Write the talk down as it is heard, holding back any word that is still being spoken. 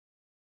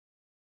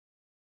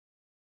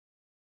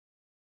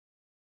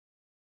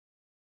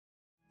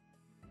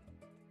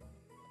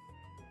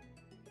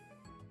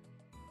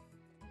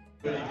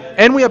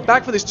And we are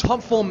back for this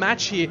top 4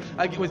 match here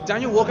with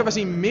Daniel Walker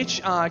versus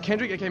Mitch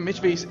Kendrick, aka Mitch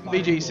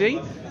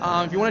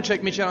VGC. If you want to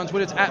check Mitch out on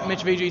Twitter, it's at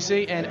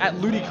MitchVGC and at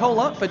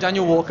Ludicola for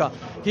Daniel Walker.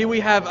 Here we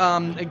have,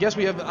 I guess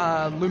we have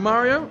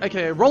Lumario,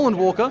 aka Roland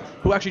Walker,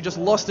 who actually just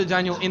lost to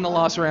Daniel in the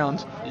last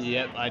round.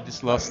 Yep, I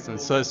just lost. I'm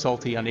so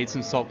salty. I need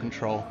some salt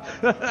control.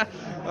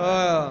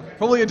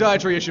 Probably a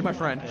dietary issue, my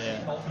friend.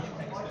 Yeah.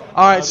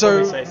 All right,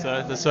 so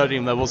the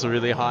sodium levels are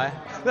really high.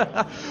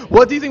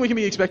 What do you think we can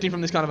be expecting from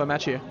this kind of a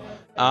match here?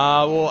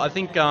 Well, I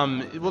think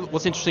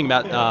what's interesting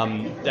about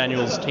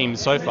Daniel's team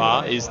so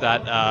far is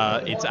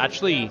that it's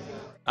actually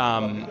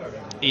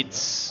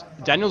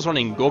Daniel's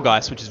running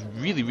Gorgeist, which is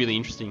really, really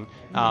interesting.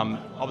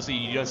 Obviously,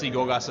 you don't see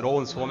Gorgeist at all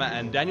in this format,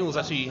 and Daniel's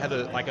actually had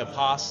a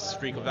past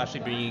streak of actually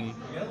bringing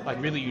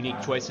really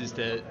unique choices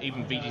to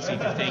even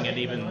VGC15 and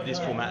even this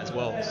format as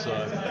well. So.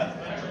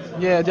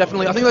 Yeah,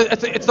 definitely. I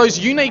think it's those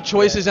unique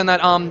choices and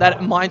that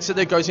mindset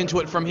that goes into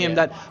it from him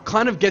that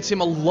kind of gets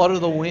him a lot of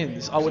the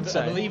wins, I would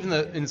say. I believe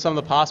in some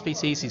of the past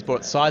PCs, he's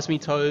brought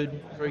Seismitoad,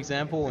 for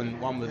example,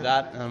 and one with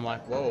that, and I'm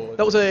like, whoa.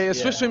 That was a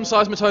Swift Swim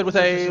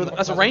Seismitoad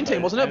as a rain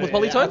team, wasn't it? With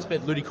Polytoad? Yeah,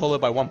 Ludicola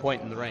by 1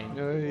 point in the rain.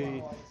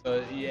 Hey.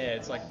 So, yeah,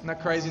 it's like...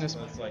 That craziness.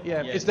 It's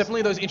it's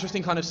definitely those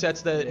interesting kind of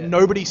sets that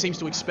nobody seems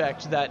to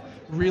expect that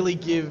really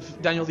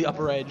give Daniel the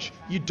upper edge.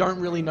 You don't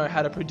really know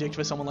how to predict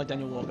for someone like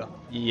Daniel Walker.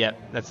 Yeah,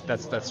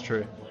 that's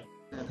true.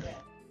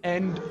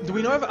 And do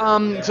we know if,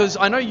 because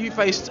I know you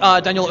faced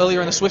Daniel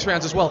earlier in the Swiss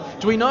rounds as well.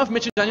 Do we know if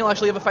Mitch and Daniel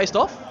actually ever faced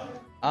off?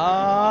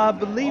 I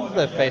believe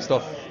they faced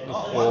off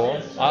before.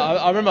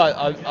 I remember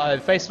I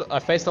faced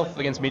off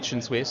against Mitch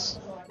in Swiss.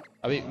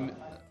 I beat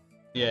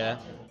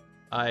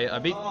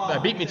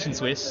Mitch in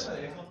Swiss.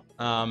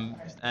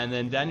 And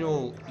then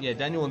Daniel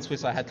in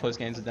Swiss I had close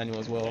games with Daniel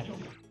as well.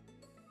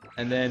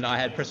 And then I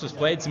had Precious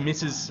Blades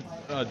misses,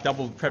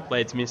 double Prep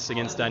Blades miss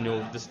against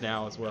Daniel just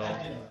now as well.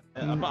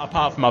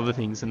 Apart from other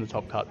things in the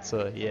top cut,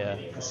 so yeah,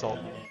 assault.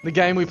 The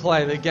game we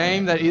play, the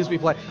game that is we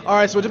play.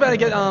 Alright, so we're about to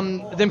get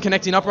them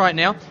connecting up right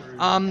now.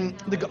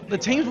 The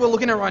teams we're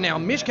looking at right now,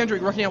 Mitch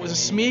Kendrick rocking out with a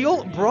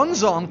Smeagol,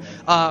 Bronzong,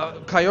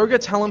 Kyogre,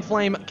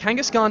 Talonflame,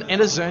 Kangaskhan,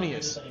 and a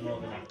Xerneas.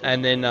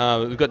 And then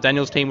we've got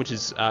Daniel's team, which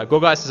is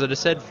Gorgeist, as I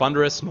just said,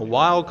 Thundurus,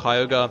 Mawile,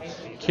 Kyogre,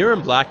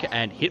 Kieran Black,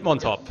 and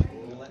Hitmontop.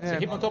 So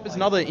Hitmontop is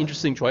another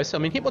interesting choice. I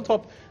mean,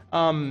 Hitmontop,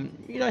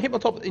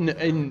 Hitmontop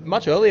in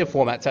much earlier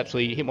formats,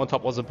 actually,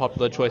 Hitmontop was a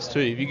popular choice too.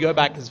 If you go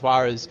back as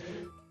far as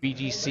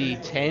VGC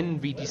 10,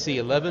 VGC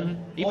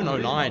 11, even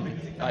 09,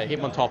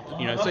 Hitmontop,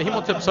 so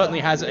Hitmontop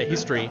certainly has a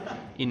history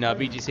in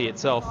VGC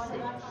itself,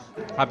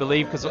 I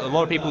believe, because a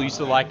lot of people used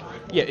to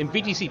in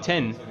VGC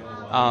 10,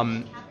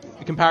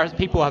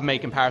 people have made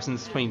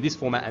comparisons between this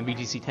format and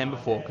VGC 10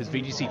 before, because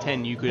VGC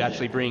 10 you could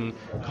actually bring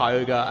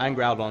Kyogre and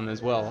Groudon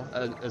as well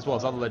as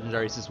other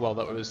legendaries as well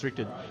that were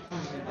restricted.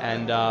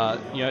 And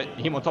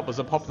Hitmontop was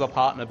a popular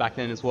partner back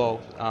then as well.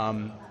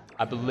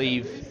 I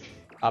believe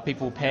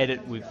people paired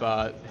it with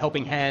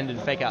Helping Hand and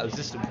Fake Out. It was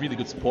just a really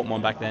good support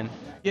mon back then.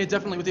 Yeah,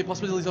 definitely, with the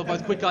possibilities of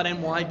both Quick Guard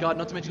and Wide Guard,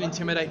 not to mention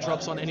Intimidate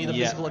drops on any of the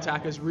physical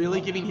attackers,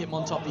 really giving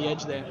Hitmontop the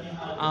edge there.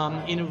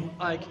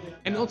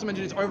 And not to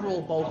mention its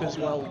overall bulk as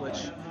well, which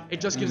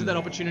it just gives it that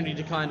opportunity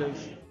to kind of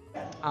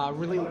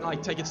really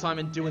take its time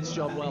and do its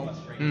job well.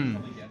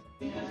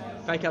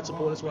 Fake Out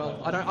support as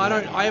well.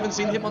 I haven't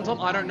seen Hitmontop.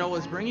 I don't know what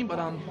it's bringing, but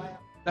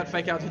that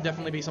Fake Out could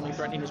definitely be something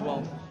threatening as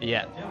well.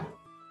 Yeah.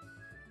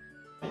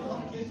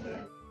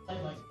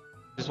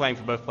 Just waiting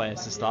for both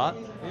players to start.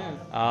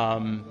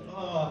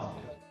 Yeah.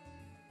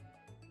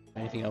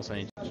 Anything else I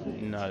need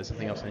to... No, there's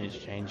something else I need to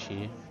change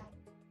here.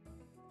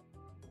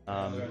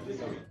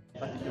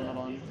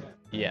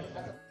 Yeah.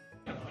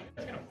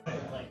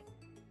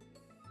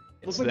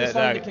 Looks like they're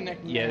starting to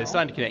connect now. Yeah, they're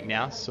starting to connect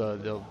now, so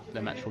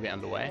the match will get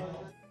underway.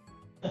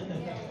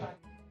 Alright,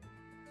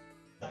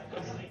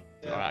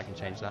 I can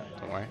change that,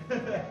 don't worry.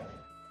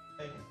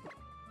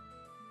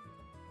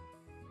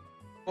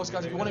 Of course,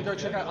 guys, if you want to go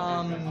check out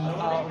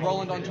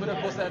Roland on Twitter,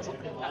 of course, that's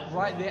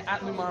right there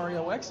at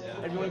LumarioX.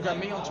 And if you want to go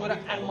me on Twitter,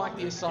 at Mike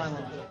the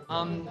Asylum.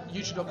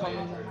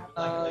 YouTube.com,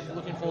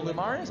 looking for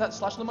Lumario. Is that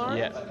 /Lumario?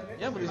 Yeah.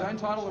 Yeah, with his own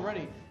title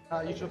already.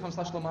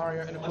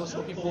 YouTube.com/Lumario. And of course,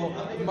 looking for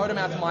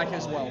Motomouth Mike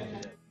as well.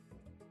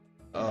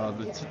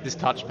 This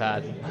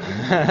touchpad.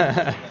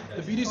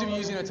 The beauties of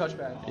using a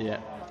touchpad.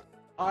 Yeah.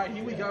 Alright,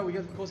 here we go. We're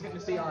of course getting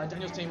to see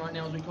Daniel's team right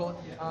now, as we call it.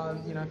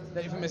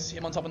 The infamous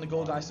Hitmontop and the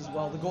Gorgeist as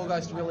well. The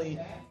Gorgeist really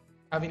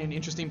having an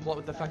interesting plot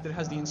with the fact that it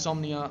has the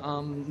insomnia,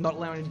 not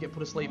allowing it to get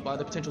put to sleep by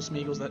the potential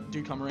Smeagol's that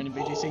do come around in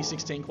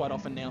VGC16 quite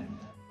often now.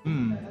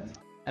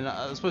 And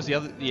I suppose the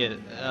other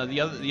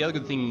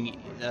good thing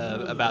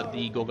about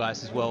the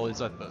Gorgeist as well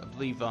is I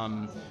believe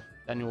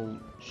Daniel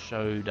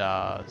showed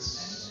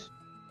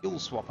skill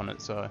swap on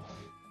it. So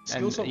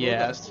Skill swap.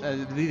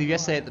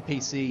 Yesterday at the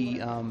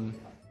PC, I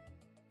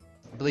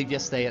believe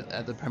yesterday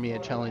at the Premier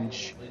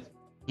Challenge,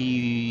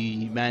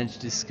 he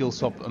managed to skill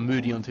swap a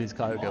Moody onto his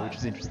Kyogre, which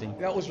is interesting.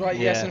 That was right,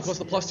 yes, and of course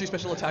the +2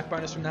 special attack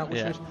bonus from that,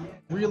 which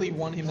really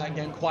won him that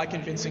game quite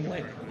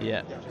convincingly.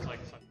 Yeah.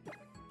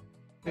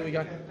 There we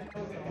go.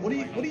 What do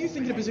you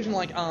think in a position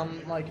like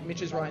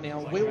Mitch is right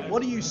now?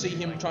 What do you see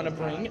him trying to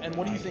bring, and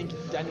what do you think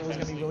Daniel is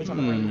going to be really trying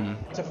to bring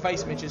to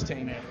face Mitch's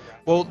team?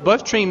 Well,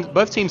 both teams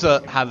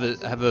have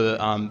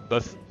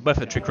both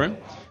a trick room.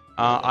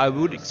 I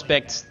would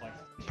expect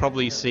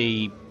probably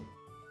see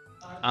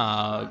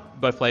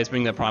both players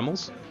bring their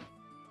primals,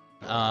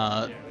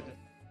 but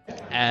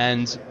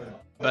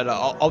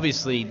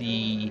obviously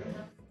the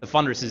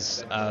Thunderous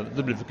is a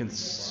little bit of a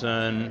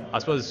concern, I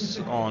suppose,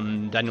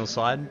 on Daniel's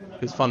side,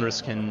 because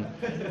Thunderous can,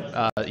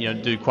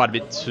 do quite a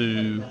bit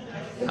to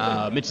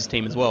Mitch's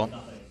team as well.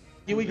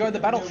 Here we go.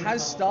 The battle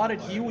has started.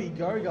 Here we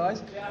go,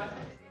 guys.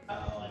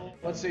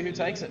 Let's see who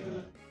takes it.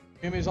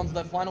 Who moves on to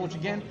that final, which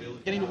again,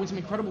 getting to win some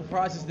incredible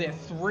prizes there.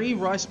 3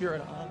 Rice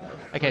Spirit.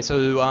 Okay,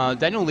 so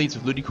Daniel leads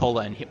with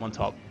Ludicolo and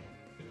Hitmontop.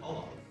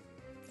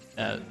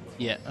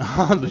 Yeah,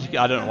 I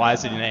don't know why I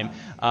said your name.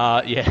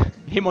 Yeah,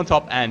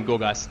 Hitmontop and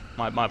Gorgeist.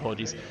 My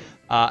apologies.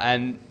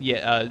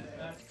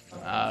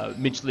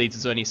 Mitch leads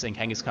with Xerneas and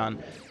Kangaskhan.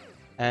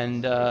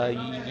 And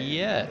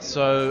yeah,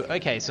 so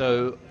okay,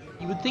 so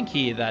you would think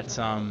here that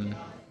the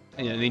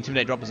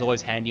Intimidate drop is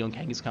always handy on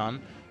Kangaskhan,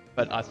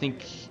 but I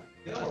think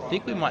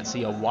we might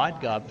see a wide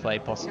guard play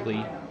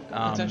possibly.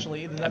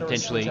 Potentially.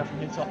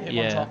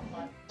 Yeah.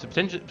 So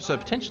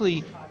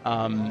potentially.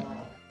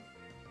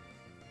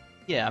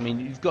 Yeah, I mean,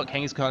 you've got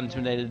Kangaskhan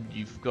intimidated.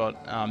 You've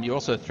got you're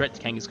also a threat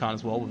to Kangaskhan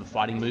as well with the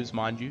fighting moves,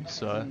 mind you.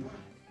 So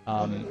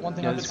one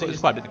thing there's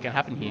quite a bit that can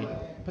happen here.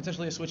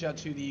 Potentially a switch out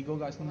to the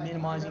Gorgeist,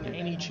 minimizing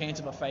any chance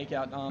of a fake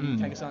out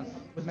Kangaskhan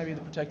with maybe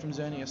the protect from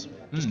Xerneas,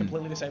 just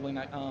completely disabling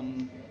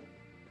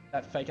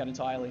that fake out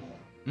entirely.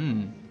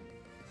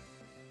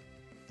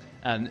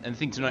 And the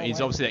thing to note is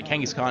obviously that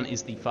Kangaskhan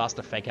is the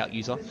faster fake out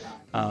user,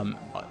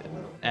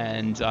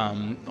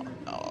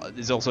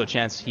 there's also a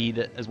chance here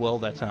that as well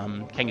that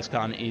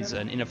Kangaskhan is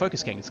an inner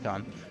focus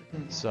Kangaskhan.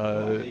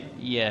 So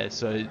yeah,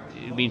 so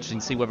it'll be interesting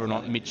to see whether or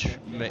not Mitch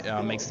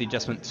makes the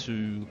adjustment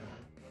to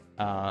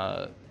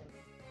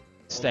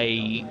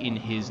stay in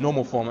his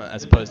normal form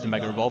as opposed to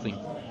Mega Evolving.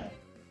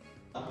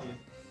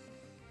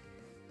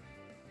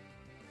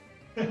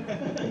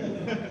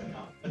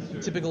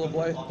 Typical of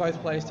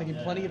both players taking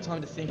plenty of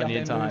time to think out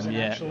their moves and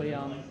actually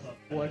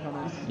work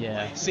on it.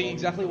 Yeah. See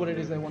exactly what it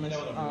is they want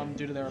to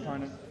do to their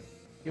opponent.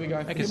 Here we go.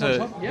 Okay,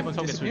 so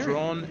Hitmontop gets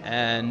withdrawn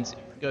and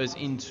goes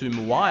into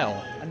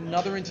Mawile.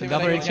 Another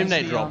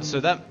Intimidate drop. So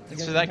that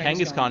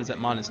Kangaskhan is at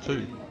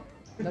 -2.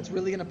 That's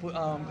really going to put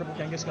cripple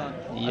Kangaskhan.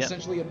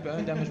 Essentially a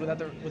burn damage without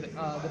the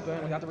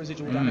burn without the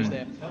residual damage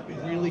there.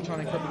 Really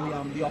trying to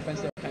cripple the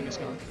offense there of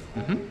Kangaskhan.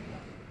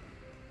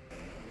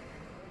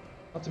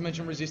 Not to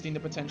mention resisting the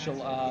potential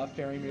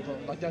fairy move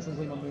like Dazzling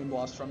Gleam or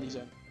Moonblast from these.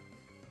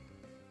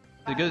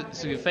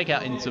 So you fake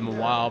out into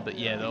Mawile, but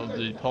yeah, they'll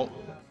do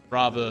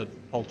rather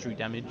paltry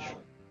damage.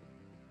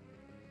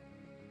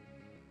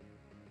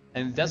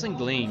 And Dazzling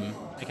Gleam.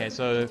 Okay,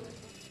 so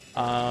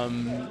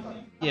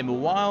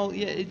Mawile,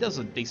 it does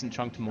a decent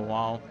chunk to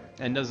Mawile,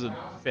 and does a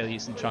fairly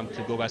decent chunk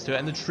to Gorgeist too.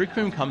 And the Trick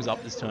Room comes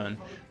up this turn.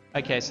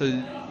 Okay, so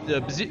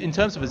in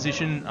terms of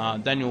position,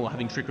 Daniel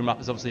having Trick Room up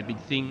is obviously a big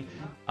thing.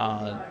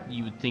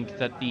 You would think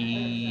that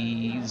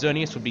the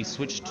Xerneas would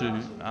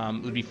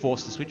be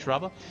forced to switch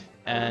rather,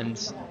 and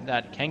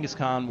that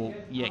Kangaskhan,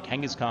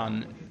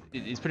 Kangaskhan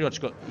is pretty much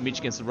got Mitch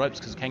against the ropes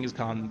because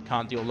Kangaskhan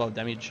can't deal a lot of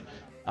damage,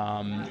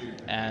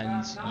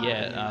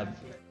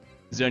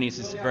 Xerneas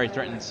is very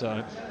threatened.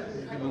 So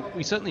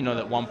we certainly know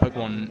that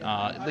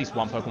at least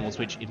one Pokemon will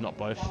switch, if not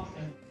both.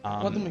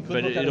 But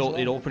it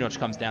all pretty much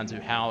comes down to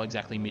how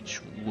exactly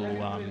Mitch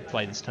will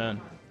play this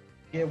turn.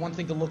 Yeah, one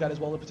thing to look at as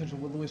well, the potential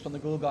Will-O-Wisp on the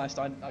Ghoulgeist.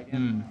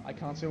 I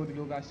can't see what the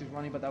Ghoulgeist is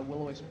running, but that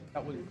Will-O-Wisp,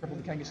 that would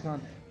cripple the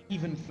Kangaskhan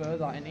even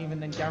further, and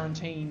even then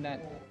guaranteeing that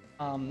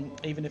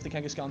even if the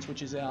Kangaskhan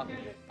switches out,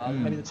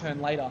 maybe the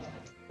turn later,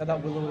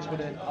 that Will-O-Wisp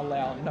would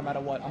allow, no matter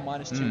what, a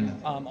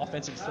 -2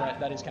 offensive threat.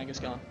 That is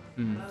Kangaskhan.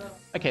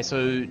 Okay,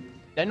 so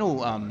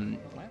Daniel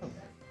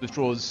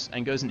withdraws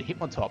and goes into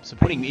Hitmontop, so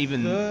putting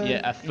even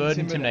a third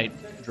Intimidate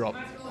drop.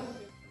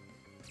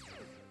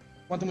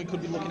 One thing we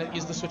could be looking at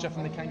is the switch up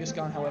from the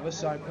Kangaskhan, however,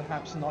 so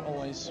perhaps not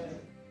always,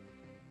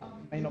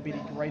 may not be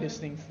the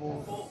greatest thing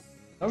for...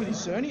 Oh, the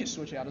Xerneas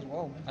switch out as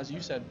well, as you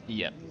said.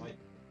 Yeah.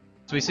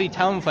 So we see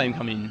Talonflame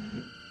come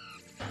in.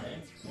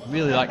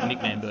 Really like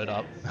nickname Bird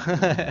up.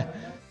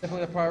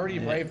 Definitely a priority,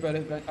 Brave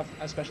Bird,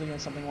 especially on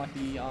something like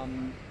the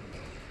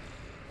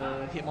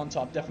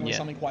Hitmontop, definitely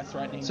something quite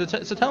threatening. So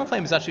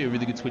Talonflame is actually a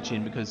really good switch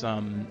in because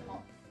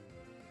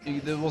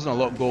there wasn't a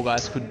lot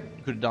Gorgeist could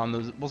have done.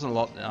 There wasn't a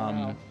lot...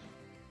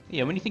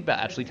 when you think about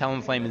actually,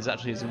 Talonflame is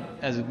actually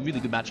has a really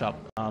good matchup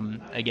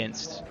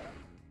against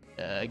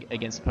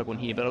the Pokemon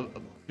here. But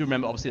do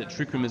remember, obviously, that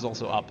Trick Room is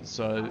also up,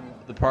 so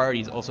the priority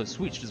is also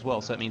switched as well.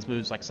 So that means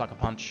moves like Sucker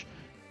Punch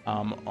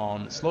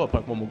on slower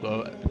Pokemon will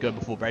go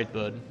before Brave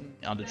Bird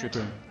under Trick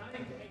Room.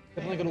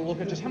 Definitely got to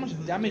look at just how much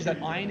damage that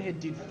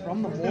Ironhead did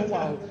from the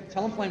Mawile.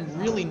 Talonflame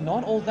really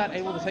not all that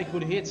able to take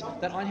good hits.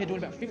 That Ironhead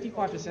doing about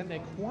 55%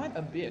 there, quite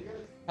a bit.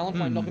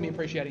 Talonflame not going to be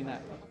appreciating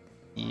that.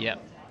 Yep.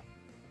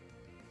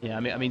 Yeah, I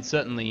mean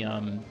certainly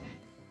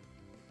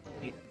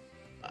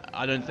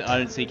I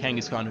don't see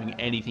Kangaskhan doing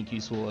anything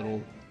useful at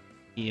all.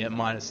 Here,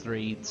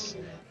 -3.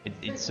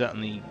 It's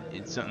certainly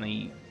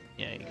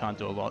yeah, it can't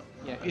do a lot.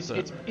 Yeah,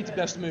 its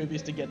best move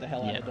is to get the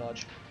hell out of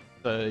dodge.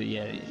 So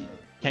yeah,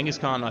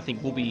 Kangaskhan I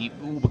think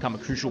will become a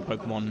crucial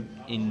Pokemon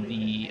in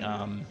the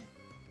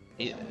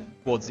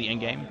towards the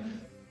end game.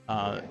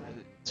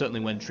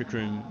 Certainly when Trick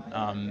Room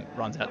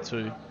runs out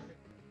too.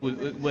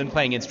 When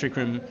playing against Trick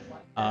Room,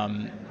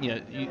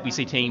 we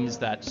see teams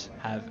that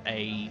have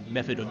a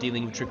method of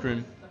dealing with Trick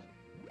Room.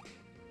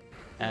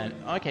 And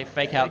okay,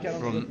 fake out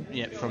from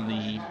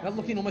the. That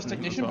looking almost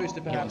technician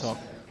boosted perhaps.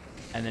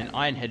 And then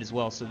Iron Head as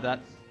well. So that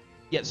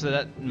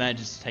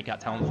manages to take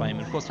out Talonflame.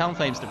 And of course,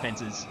 Talonflame's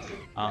defense is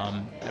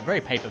a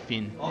very paper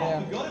thin.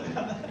 Yeah.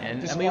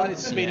 And despite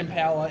its speed and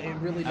power, it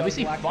really does. And we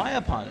see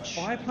Fire Punch.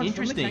 Fire Punch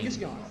interesting. From the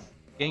Kangaskhan.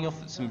 Getting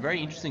off some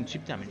very interesting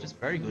chip damage. That's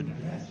very good.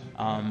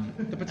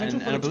 The potential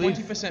for the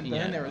 20%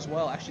 burn there as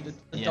well. Actually,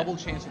 the double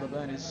chance for the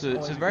burn is. So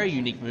it's a very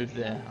unique move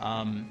there.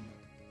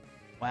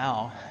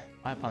 Wow,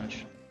 Fire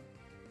Punch.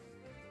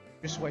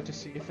 Just wait to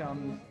see if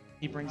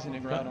he brings in a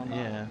Groudon.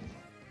 Yeah.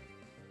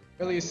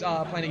 Earlier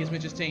playing against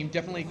Mitch's team,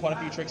 definitely quite a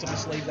few tricks up his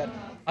sleeve that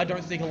I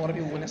don't think a lot of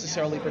people would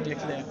necessarily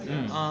predict there.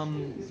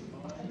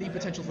 The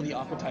potential for the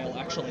Aqua Tail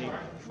actually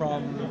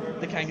from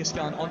the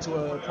Kangaskhan onto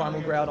a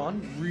Primal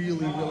Groudon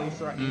really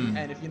threatening.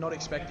 And if you're not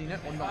expecting it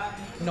or not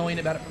knowing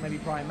about it from maybe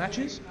prior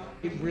matches,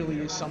 it really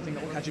is something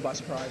that will catch you by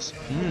surprise.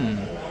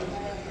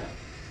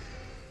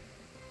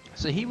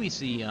 So here we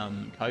see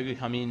Kyogre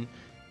come in,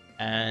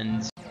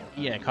 and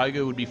yeah,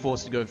 Kyogre would be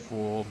forced to go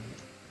for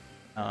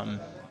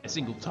a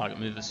single target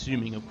move,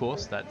 assuming of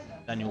course that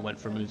Daniel went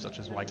for a move such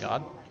as Wide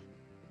Guard.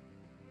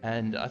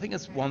 And I think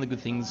that's one of the good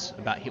things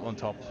about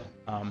Hitmontop.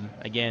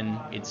 Again,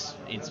 it's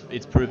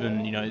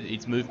proven,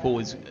 its move pool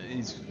is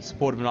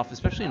supportive enough,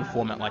 especially in a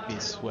format like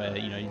this where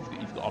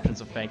you've got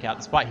options of fake out,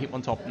 despite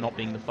Hitmontop not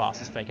being the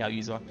fastest fake out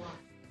user.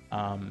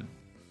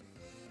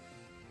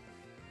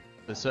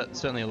 There's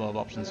certainly a lot of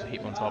options for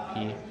Hitmontop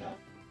here.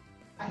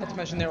 Not to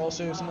mention they're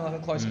also something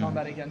like a close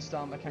combat against a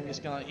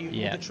Kangaskhan.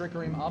 With the Trick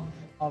Room up,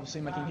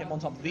 obviously making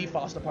Hitmontop the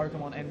faster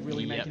Pokemon and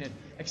really making it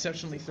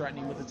exceptionally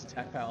threatening with its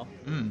attack power.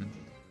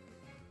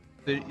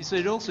 So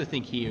I'd also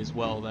think here as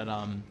well that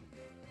I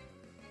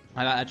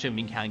actually haven't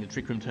been counting the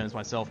Trick Room turns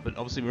myself, but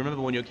obviously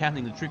remember when you're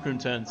counting the Trick Room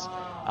turns,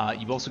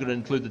 you've also got to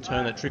include the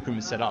turn that Trick Room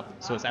is set up.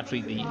 So it's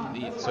actually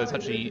it's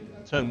actually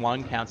turn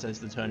 1 counts as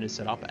the turn is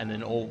set up, and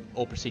then all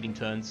preceding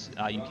turns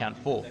you count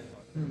 4.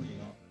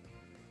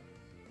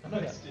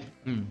 Definitely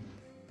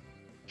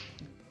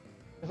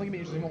gonna be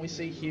interesting what we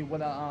see here,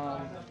 whether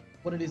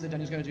what it is that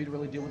Daniel's going to do to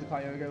really deal with the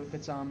Kyogre. If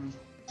it's some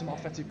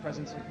offensive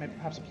presence, maybe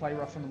perhaps a play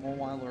rough from the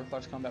Mawile or a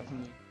close combat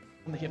from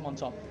the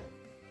Hitmontop.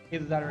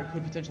 Either that, or it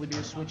could potentially be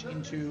a switch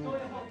into,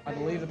 I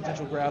believe, the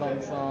potential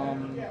Groudon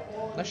from.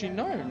 Actually,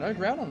 no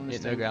Groudon on this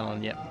team. No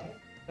Groudon, yeah.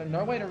 So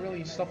no way to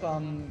really stop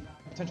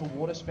potential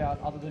Water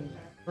Spout other than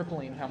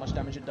crippling how much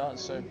damage it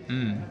does. So.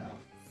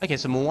 Okay,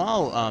 so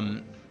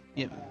Mawile,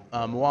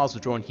 Mawile's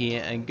withdrawn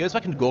here and goes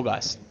back into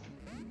Gorgeist.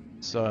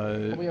 So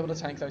we'll be able to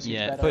tank those hits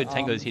better. Probably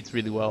tank those hits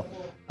really well.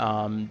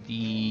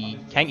 The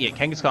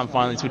Kangaskhan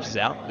finally switches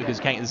out because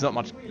there's not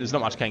much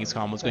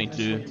Kangaskhan was going to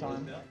do.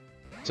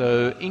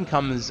 So in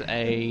comes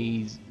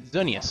a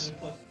Xerneas.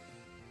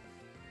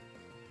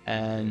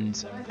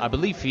 And I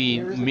believe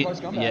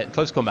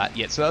close combat.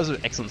 Yeah, so that was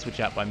an excellent switch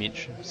out by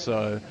Mitch.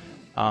 So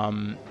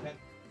even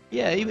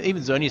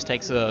Xerneas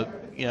takes a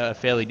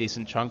fairly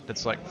decent chunk.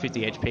 That's like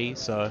 50 HP.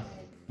 So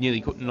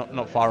nearly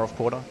not far off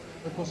quarter.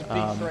 Of course, a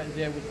big threat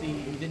there with the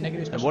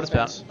negative special and what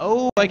defense.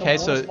 Oh, okay,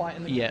 so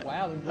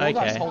Wow, the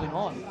guy's holding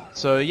on.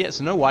 So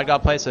so no Wide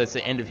Guard play, so it's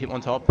the end of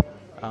Hitmontop.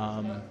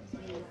 And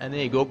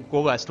there you go,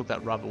 Gorgeist took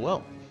that rather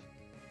well.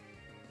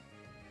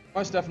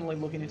 Most definitely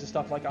looking into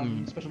stuff like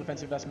special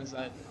defense investments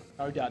that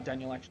no doubt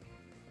Daniel actually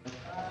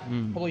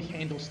probably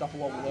handles stuff a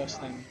lot worse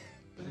than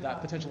that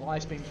potential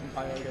ice beam from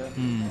Kyogre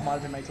might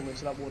have been made to live.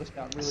 So that Water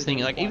Spout really. Thing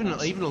like even a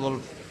lot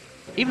of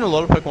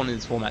Pokemon in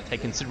this format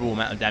take considerable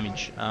amount of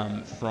damage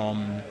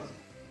from.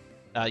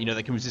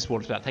 They can resist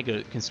Water Spout, take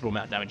a considerable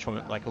amount of damage from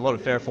it. Like a lot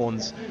of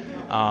Ferrothorns,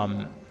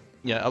 a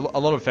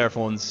lot of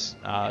Ferrothorns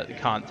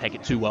can't take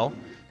it too well.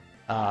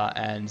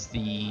 And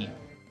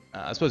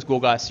I suppose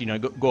Gorgeist,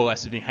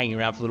 Gorgeist has been hanging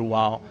around for a little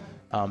while,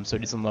 so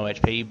it is on low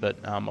HP, but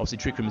obviously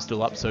Trick Room is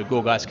still up, so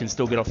Gorgeist can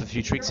still get off a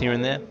few tricks here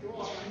and there.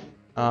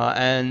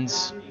 And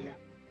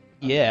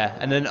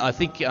then I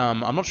think,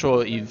 I'm not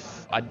sure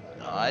if, I'm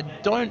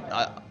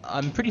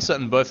pretty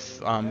certain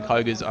both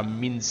Kyogres are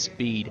min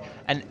speed,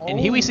 and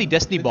here we see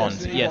Destiny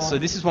Bond. Yes, so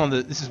this is one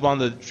of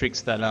the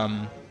tricks that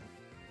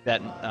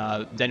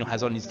Daniel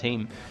has on his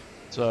team.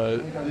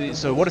 So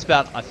Water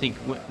Spout I think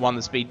won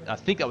the speed. I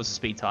think that was a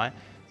speed tie.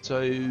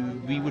 So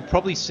we would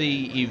probably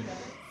see if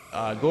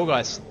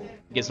Gorgeist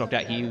gets knocked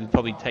out here, we'd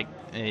probably take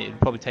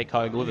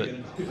Kyogre with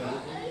it.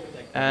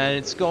 And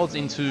it scalds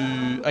into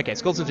other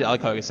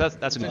Kyogre, so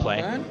that's a good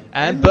play.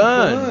 And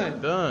burn.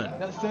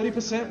 That's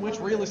 30%, which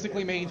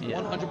realistically means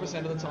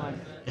 100% of the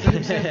time.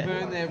 30%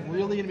 burn there,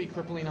 really going to be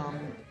crippling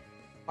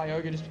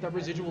Kyogre, just that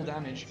residual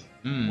damage,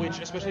 which,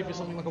 especially for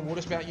something like a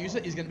Water Spout user,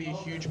 is going to be a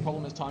huge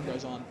problem as time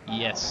goes on.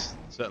 Yes,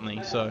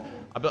 certainly. So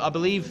I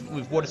believe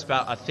with Water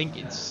Spout, I think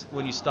it's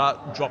when you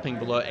start dropping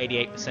below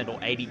 88% or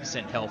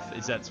 80% health,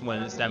 that's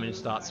when its damage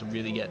starts to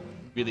really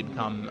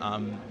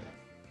become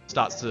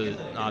starts to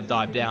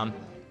dive down.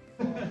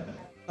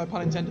 No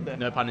pun intended there.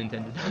 No pun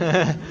intended.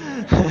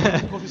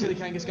 Of course, we see the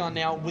Kangaskhan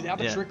now without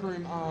the Trick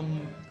Room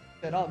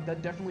set up.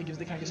 That definitely gives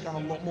the Kangaskhan a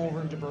lot more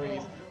room to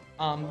breathe.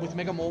 With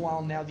Mega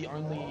Mawile now the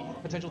only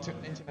potential to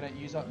intimidate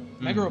user,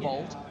 Mega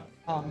Evolved,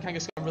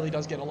 Kangaskhan really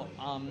does get a lot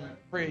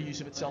freer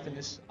use of itself in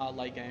this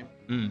late game.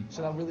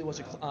 So that really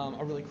was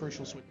a really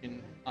crucial switch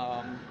in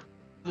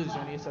the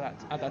Xerneas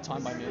at that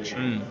time by Mitch.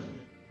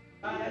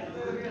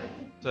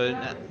 So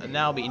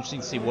now it'll be interesting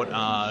to see what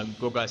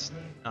Gourgeist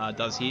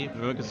does here.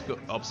 Because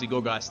obviously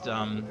Gourgeist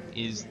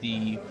is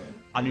the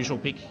unusual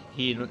pick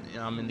here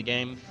in the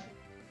game.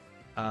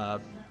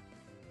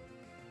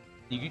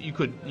 You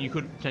could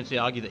potentially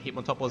argue that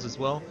Hitmontop was as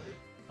well,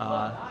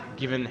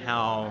 given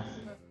how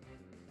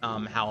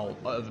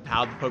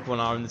overpowered the Pokemon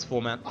are in this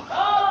format.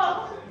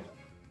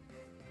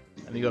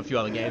 And we've got a few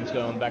other games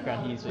going on in the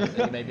background here, so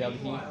you may be able to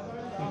hear.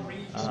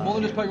 It's more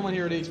than just Pokemon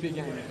here at EXP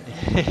Gaming.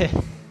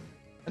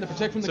 And the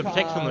Protect from the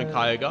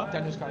Kyogre.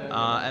 Daniel's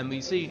Kyogre. And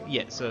we see,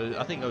 so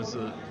I think that was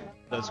the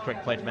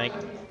correct play to make.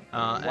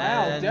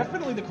 Wow,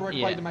 definitely the correct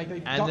play to make.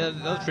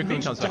 The Trick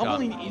Room comes back up.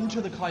 Doubling into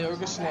the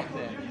Kyogre slot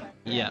there.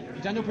 Yeah.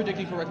 Daniel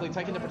predicting correctly,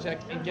 taking the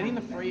Protect, and getting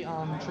the free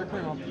Trick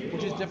Room up,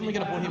 which is definitely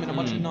going to put him in a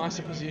much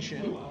nicer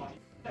position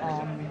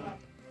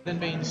than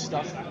being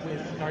stuffed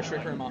with no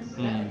Trick Room up.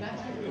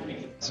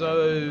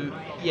 So,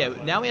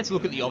 now we have to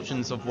look at the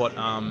options of what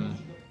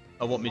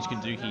Mitch can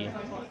do here.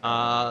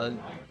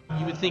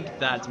 You would think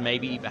that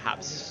maybe,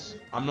 perhaps,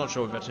 I'm not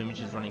sure if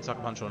Mitch is running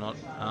Sucker Punch or not.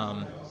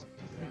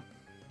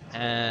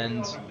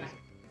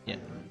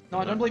 No,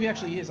 I don't believe he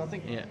actually is. I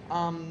think you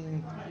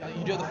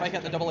do have the fake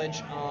out, the double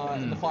edge,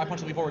 and the fire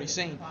punch that we've already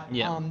seen.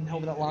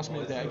 However, that last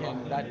move there,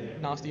 again,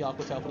 that nasty arc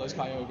with for those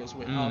Kyogres,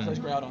 with those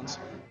Groudons,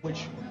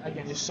 which,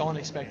 again, is so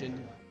unexpected,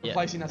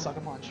 replacing that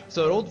Sucker Punch.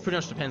 So it all pretty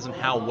much depends on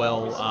how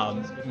well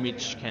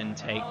Mitch can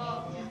take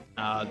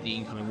the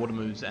incoming water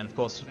moves, and of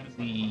course,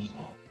 the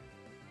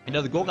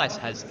Gourgeist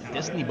has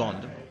Destiny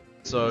Bond,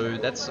 so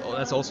that's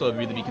also a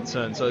really big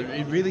concern. So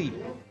it really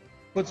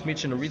puts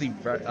Mitch in a really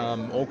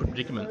awkward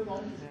predicament.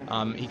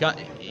 He can't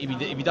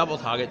if he double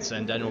targets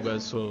and Daniel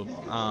goes for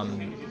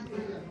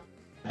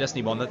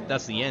Destiny Bond.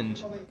 That's the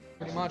end.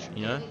 Pretty much.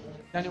 You know.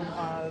 Daniel,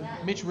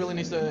 Mitch really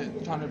needs to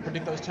kind of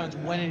predict those turns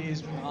when it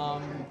is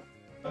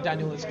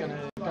Daniel is going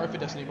to go for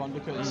Destiny Bond,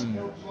 because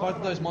both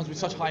of those mons with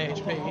such high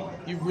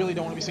HP, you really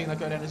don't want to be seeing that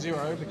go down to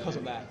 0 because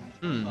of that.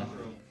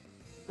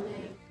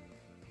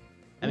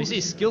 And we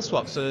see skill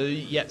swap, so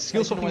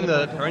skill swapping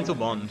the parental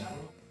bond.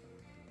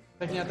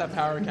 Taking out that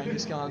power of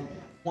Kangaskhan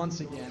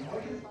once again.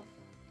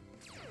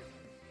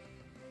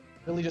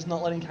 Really just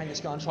not letting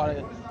Kangaskhan try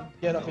to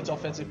get off its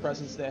offensive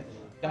presence there.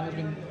 Daniel's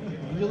been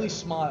really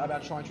smart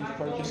about trying to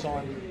focus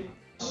on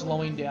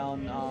slowing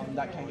down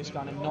that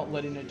Kangaskhan and not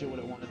letting it do what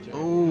it wanted to.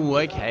 Ooh,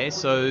 okay,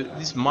 so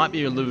this might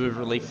be a little bit of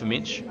relief for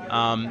Mitch.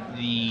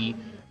 The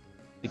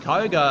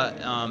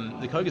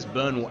Kyogre's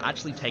burn will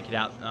actually take it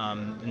out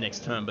the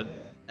next turn, but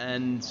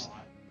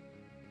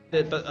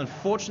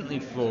unfortunately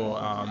for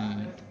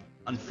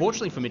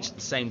Mitch at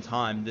the same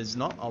time, there's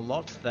not a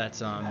lot that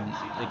the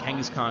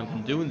Kangaskhan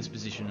can do in this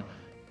position.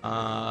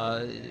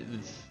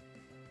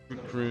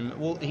 Trick Room,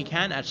 well, he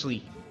can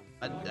actually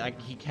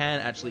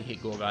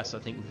hit Gourgeist, I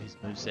think, with his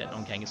moveset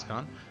on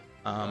Kangaskhan,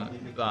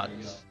 but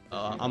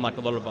unlike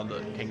a lot of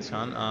other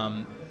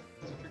Kangaskhan.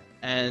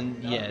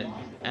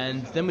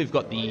 And then we've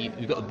got the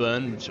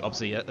burn, which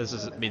obviously, as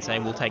has been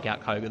saying, will take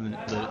out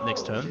Kyogre the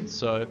next turn.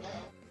 So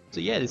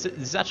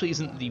this actually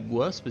isn't the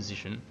worst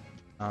position.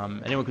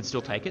 Anyone could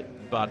still take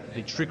it, but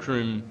the Trick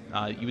Room,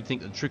 you would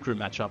think that the Trick Room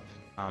matchup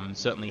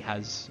certainly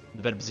has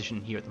the better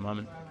position here at the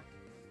moment.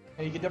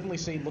 Yeah, you can definitely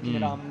see, looking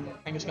at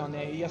Kangaskhan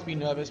there, he has to be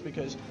nervous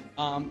because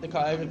the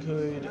Kyogre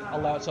could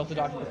allow itself to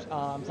die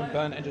from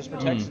burn and just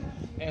protect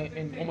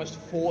and almost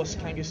force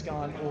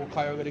Kangaskhan or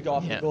Kyogre to go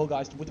after the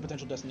Gourgeist with the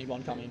potential Destiny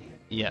Bond coming.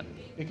 Yeah.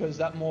 Because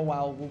that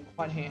Mawile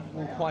has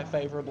quite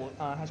favorable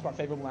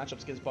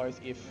matchups against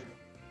both if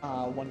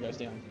one goes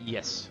down.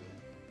 Yes.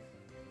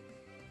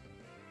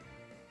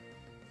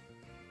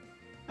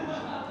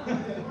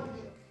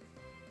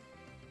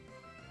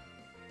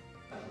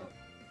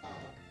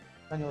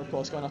 Daniel, of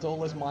course, going after all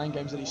those mind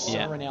games that he's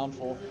so renowned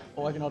for,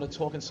 or even to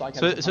talk and psych.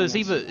 So it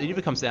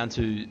either comes down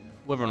to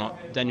whether or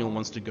not Daniel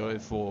wants to go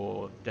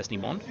for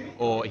Destiny Bond,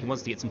 or he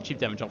wants to get some chip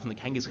damage off from the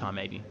Kangaskhan,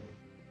 maybe.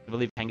 I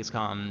believe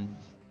Kangaskhan,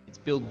 its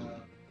build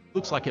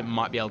looks like it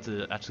might be able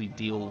to actually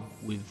deal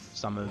with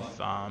some of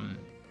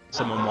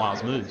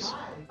Mawile's moves.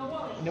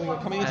 And then we're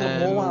coming into the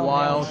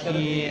Mawile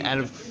here,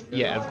 and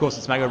of course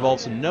it's Mega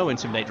Evolve, so no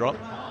Intimidate drop.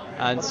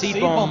 And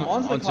Seed-Bomb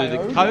onto the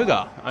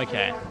Kyogre.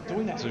 Okay.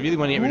 So we really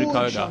want to get rid of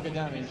Kyogre.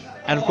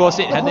 And of course,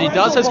 it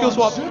does have skill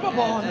swap.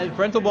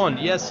 Parental Bond,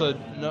 yes, so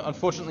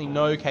unfortunately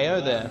no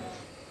KO there.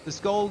 The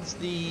Scold's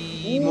the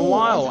Ooh,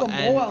 Mawile.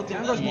 and Mawile,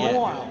 down goes yeah.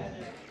 Mawile.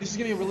 This is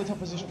going to be a really tough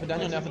position for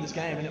Daniel now for this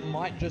game, and it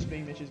might just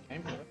be Mitch's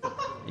game for it.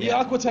 The Yeah.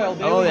 Aqua Tail,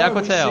 there Oh, we the go,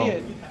 Aqua we Tail. see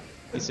it.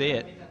 You see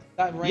it.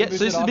 That rain Yeah, so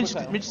this boosted is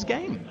Aqua Tail. Mitch's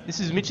game. This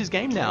is Mitch's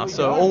game now. There we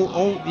So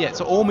go.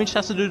 so all Mitch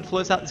has to do to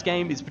close out this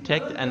game is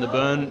protect, and the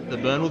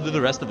burn will do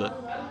the rest of it.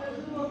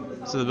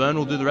 So the burn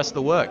will do the rest of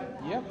the work.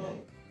 Yep.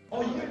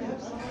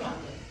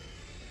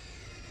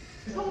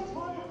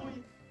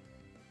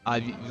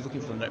 You're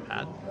looking for a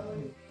notepad.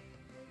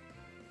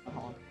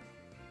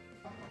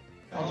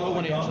 I'll do it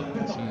when he actually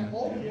wins.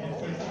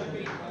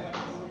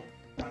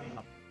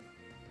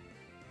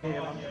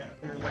 Yeah,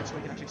 wait so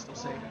we can actually still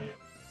see.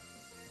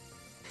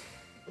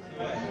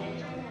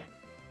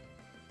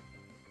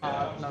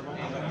 No, wrong.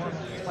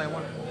 It's player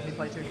 1. He's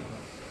player 2.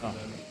 Oh.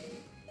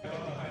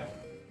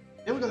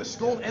 There we go, the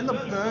Scald and the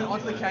burn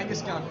onto the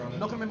Kangaskhan.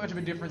 Not going to make much of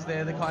a difference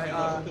there. The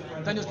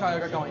Daniel's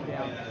Kyogre going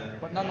down.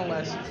 But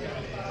nonetheless.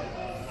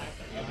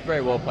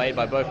 Very well played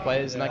by both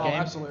players in that game.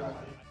 Absolutely.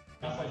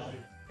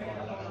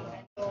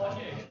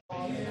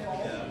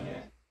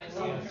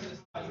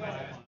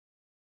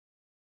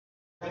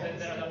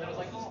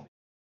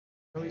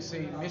 So we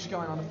see Mitch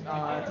going on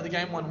for the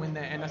game 1 win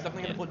there, and that's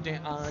definitely going to put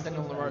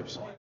Daniel on the ropes.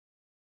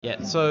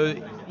 So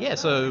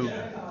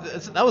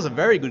that was a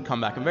very good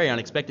comeback and very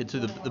unexpected too.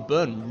 The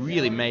burn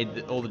really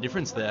made all the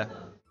difference there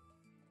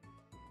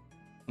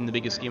in the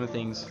bigger scheme of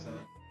things.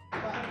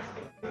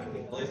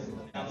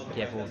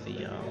 Careful of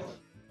the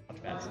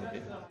touchpads a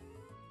bit.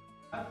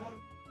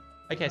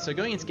 Okay, so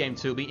going into game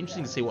 2, it'll be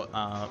interesting to see what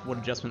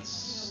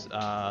adjustments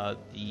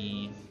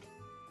the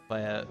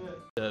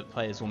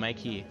players will make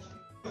here.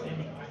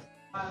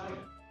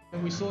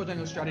 And we saw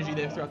Daniel's strategy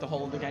there throughout the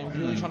whole of the game,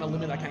 really trying to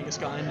limit that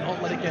Kangaskhan and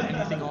not let it get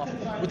anything off.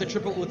 With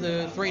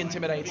the 3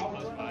 Intimidate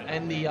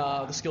and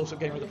the skill shot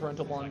game with the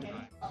Parental Bond,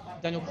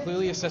 Daniel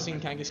clearly assessing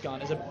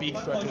Kangaskhan as a big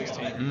threat to his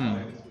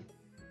team.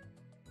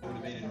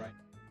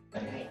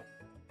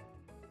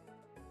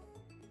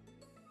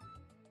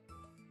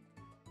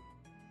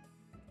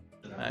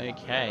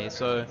 Okay,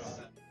 so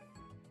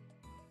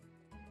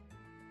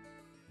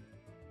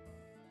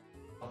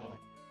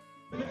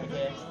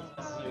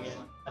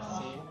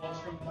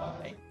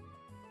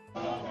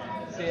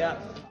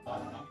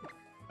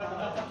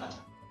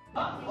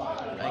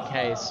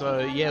okay, so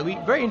yeah,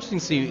 very interesting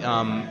to see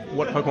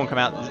what Pokemon come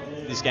out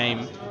this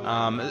game,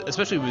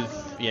 especially with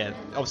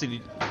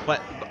obviously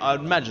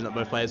I'd imagine that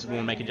both players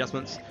will make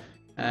adjustments,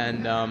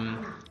 and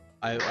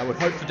I would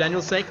hope for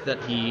Daniel's sake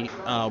that he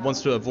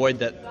wants to avoid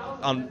that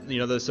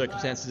those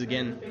circumstances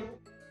again,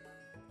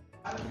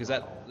 because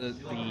that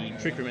the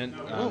Trick Room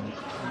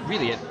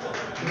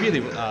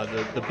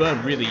the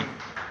burn really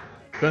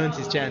burns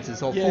his chances,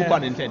 full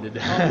pun intended.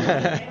 We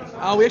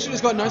actually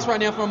just got notes right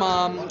now from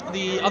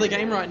the other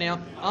game right now.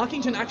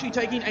 Arkington actually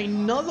taking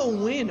another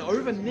win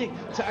over Nick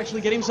to actually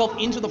get himself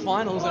into the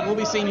finals, and we'll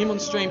be seeing him on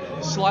stream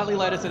slightly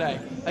later today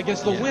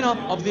against the winner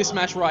of this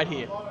match right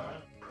here.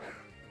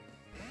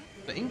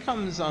 So in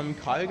comes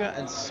Kyogre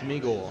and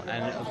Smeagol,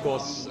 and of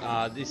course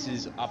this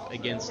is up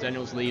against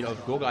Daniel's lead of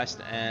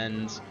Gorgeist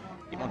and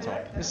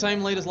Hitmontop. The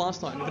same lead as last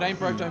time. If it ain't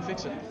broke, don't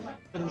fix it.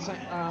 But the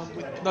same,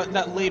 with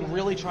that lead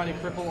really trying to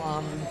cripple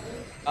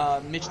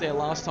Mitch there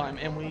last time,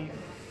 and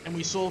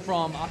we saw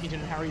from Arkington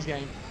and Harry's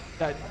game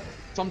that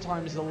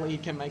sometimes the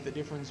lead can make the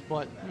difference,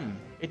 but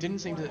it didn't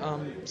seem to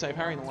save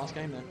Harry in the last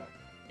game there,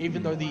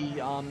 even though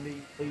the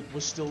lead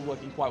was still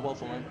working quite well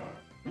for him.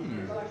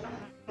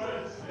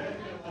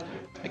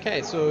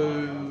 Okay,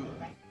 so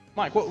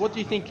Mike, what do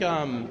you think?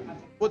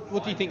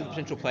 What do you think the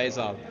potential players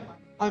are?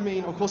 I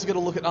mean, of course, you've got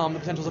to look at the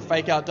potentials of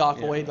Fake Out, Dark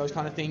Void, those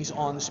kind of things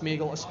on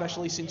Smeagol,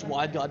 especially since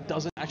Wide Guard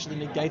doesn't actually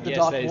negate the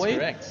Dark Void.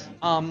 Correct.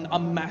 A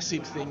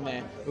massive thing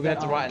there. We're going to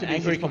have to write an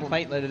angry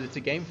complaint letter to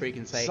Game Freak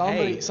and say,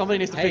 somebody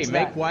needs to fix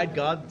that. Make Wide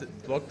Guard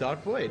block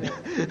Dark Void.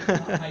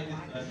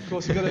 Of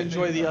course, you've got to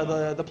enjoy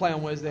the play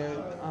on words there,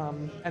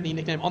 and the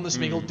nickname on the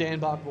Smeagol, Dan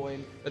Dark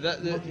Void. But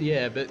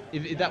but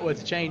if that were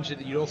to change,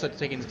 you'd also have to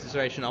take into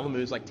consideration other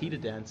moves like Teeter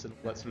Dance and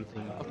that sort of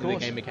thing. Of course.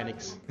 The game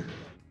mechanics.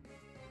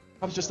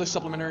 Probably just those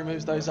supplementary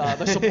moves, those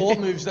support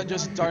moves that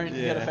just don't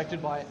get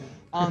affected by it.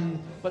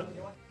 But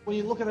when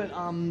you look at it,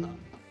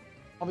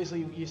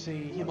 obviously you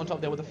see Hitmontop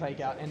there with a Fake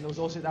Out, and there was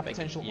also that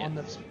potential on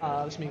the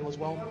Smeagol as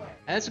well.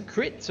 And it's a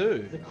crit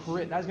too. The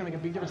crit, that's going to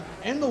make a big difference.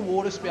 And the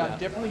Water Spout,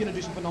 definitely going to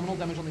do some phenomenal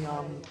damage on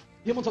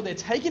the Hitmontop there,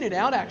 taking it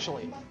out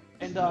actually.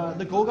 And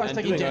the Gorgeist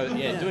taking down.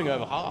 Doing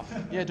over half.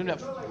 Yeah, doing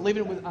that.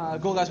 Leaving it with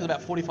Gorgeist with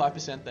about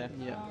 45% there.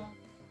 Yeah.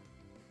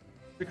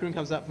 Trick Room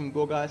comes out from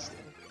Gorgeist.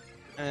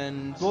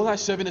 And Gorgeist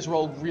serving this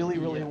role really,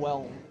 really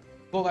well.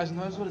 Gorgeist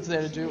knows what it's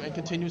there to do and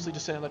continuously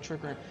just setting that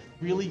Trick Room,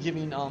 really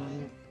giving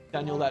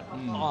Daniel that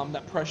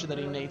that pressure that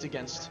he needs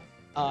against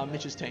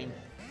Mitch's team.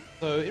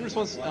 So in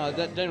response,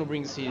 Daniel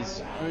brings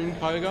his own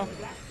Kyogre,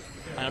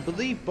 and I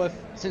believe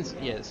since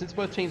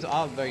both teams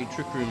are very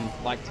Trick Room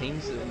like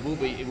teams,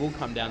 it will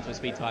come down to a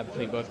speed tie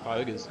between both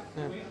Kyogres.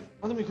 Yeah.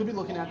 One thing we could be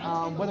looking at,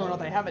 whether or not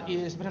they have it,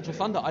 is potential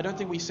Thunder. I don't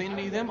think we've seen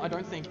any of them. I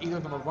don't think either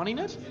of them are running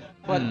it.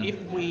 But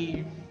if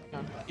we've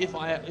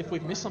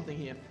missed something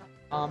here,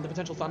 the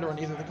potential Thunder on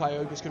either of the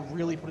Kyogres could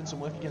really put in some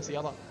work against the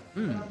other.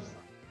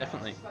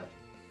 Definitely.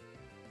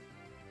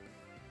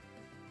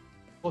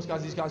 Of course,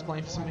 guys, these guys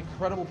playing for some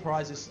incredible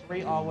prizes.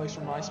 3 artworks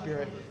from My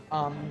Spirit,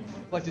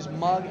 collector's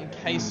mug and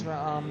case,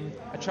 a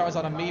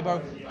Charizard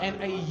amiibo, and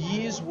a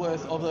year's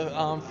worth of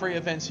the free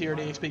events here at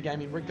EXP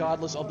Gaming,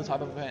 regardless of the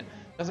type of event.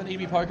 Doesn't need to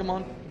be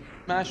Pokemon,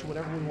 Smash,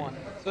 whatever we want.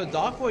 So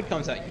Dark Void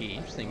comes out here,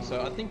 interesting.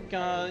 So I think,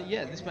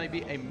 yeah, this may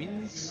be a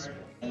min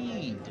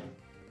speed.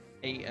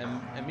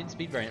 A min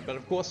speed variant, but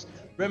of course,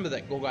 remember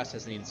that Gorgeist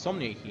has an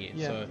Insomnia here,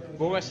 so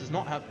Gorgeist does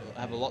not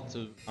have a lot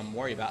to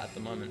worry about at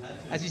the moment.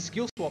 As he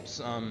skill swaps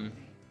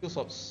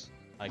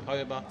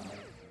Kyogre.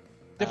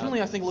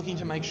 Definitely, I think looking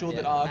to make sure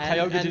that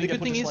Kyogre didn't the get good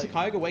put thing to is sleep.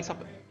 Kyogre wakes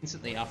up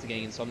instantly after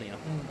getting Insomnia.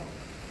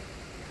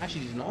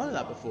 Actually, did not know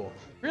that before.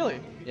 Really?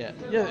 Yeah.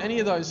 Yeah, any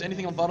of those,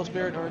 anything on Vital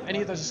Spirit, or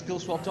any of those skill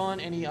swapped on,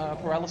 any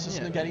paralysis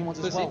negating ones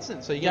as well.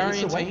 Instant, so you get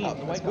instant wake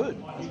up. That's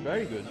good. That's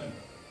very good.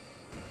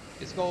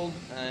 It's gold,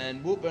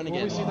 and we'll burn again.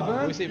 Will we see the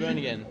burn? We see burn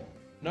again.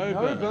 No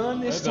burn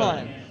this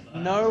time.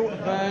 No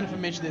burn for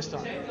Mitch this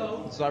time.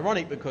 It's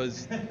ironic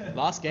because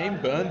last game,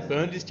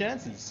 burned his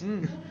chances.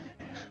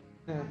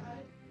 Yeah.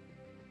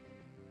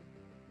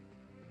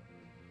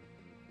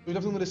 We're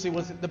definitely going to see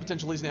what the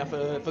potential is now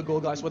for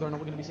Gorgeist, whether or not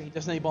we're going to be seeing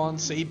Destiny Bond,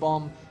 Seed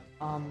Bomb,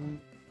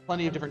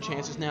 plenty of different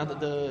chances now that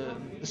the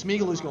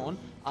Smeagol is gone.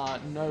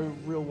 No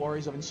real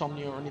worries of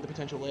Insomnia or any of the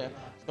potential there.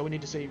 So we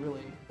need to see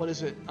really what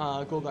is it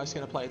Gorgeist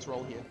going to play its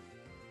role here.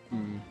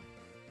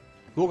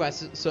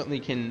 Gorgeist certainly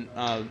can,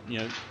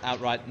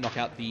 outright knock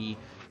out the.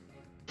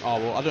 Oh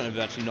well, I don't know if it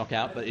actually knock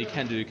out, but it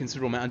can do a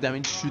considerable amount of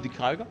damage to the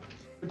Kyogre.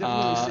 We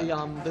definitely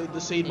see the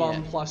Seed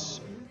Bomb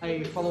plus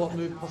a follow-up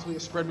move, possibly a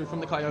spread move from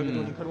the Kyogre doing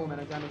an incredible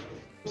amount of damage.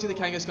 We see the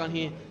Kangaskhan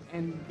here,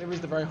 and there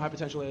is the very high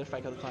potential there to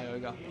fake out the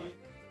Kyogre.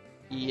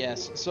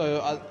 Yes,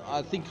 so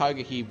I think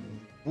Kyogre here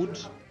would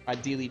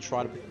ideally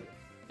try to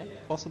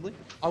possibly.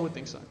 I would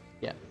think so.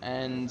 Yeah,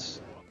 and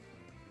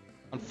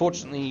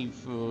unfortunately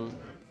for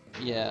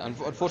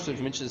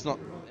Mitch, it's not.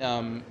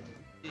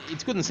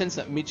 It's good in the sense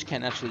that Mitch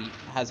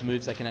has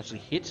moves that can actually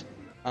hit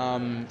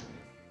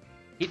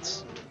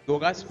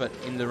Gorgeist, but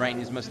in the rain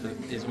his most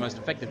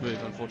effective move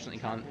unfortunately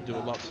can't do a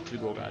lot to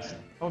Gorgeist.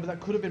 Oh, but that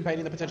could have been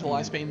baiting the potential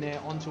Ice Beam there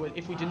onto it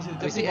if we didn't see the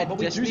Destiny see Bond. a But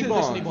we do Destiny see the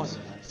Destiny Bond.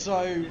 Bond.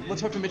 So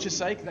let's hope for Mitch's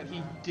sake that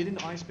he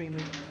didn't Ice Beam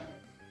it.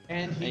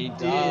 And he did.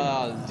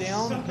 Does.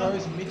 Down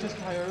goes Mitch's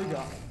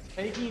Kyogre,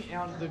 taking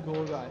out the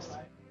Gorgeist.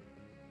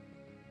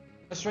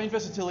 A strange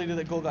versatility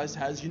that Gorgeist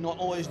has. You're not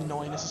always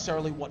knowing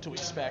necessarily what to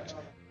expect.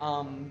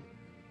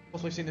 Of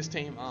course, we've seen this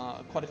team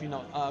quite a few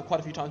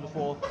times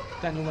before.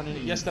 Daniel running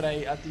it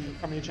yesterday at the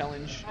Premier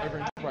Challenge over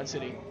in Bright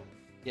City.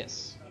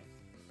 Yes.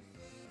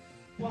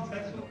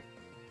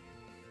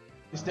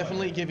 It's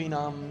definitely giving,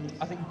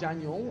 I think,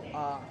 Daniel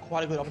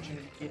quite a good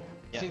opportunity here,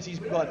 since he's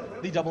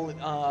got the double,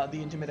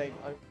 the Intimidate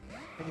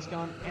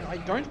Kangaskhan, and I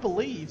don't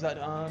believe that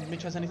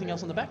Mitch has anything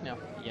else on the back now.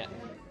 Yeah.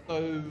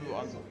 So,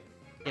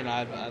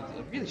 I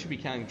really should be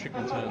counting trick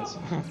returns.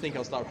 I think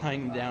I'll start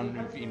writing them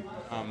down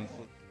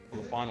for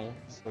the final,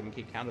 so I can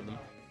keep count of them.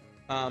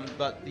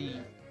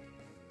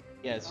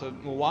 So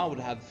Mawile would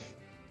have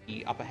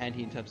the upper hand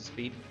here in terms of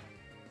speed.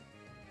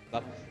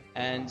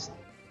 And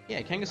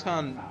yeah,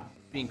 Kangaskhan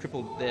being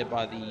crippled there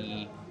by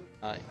the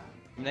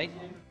Intimidate.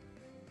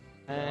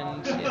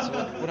 And yeah, so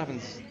what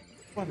happens?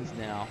 What happens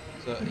now?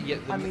 So yeah,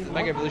 the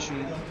Mega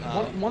Evolution.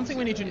 One thing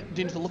we need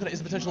to look at is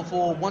the potential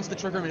for, once the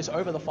Trick Room is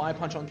over, the Fire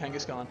Punch on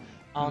Kangaskhan.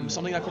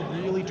 Something that could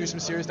really do some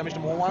serious damage to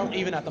Mawile,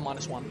 even at the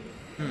 -1.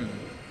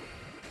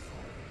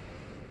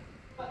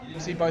 You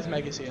see both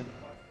Megas here.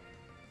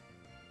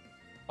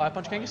 Fire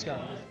Punch Kangaskhan.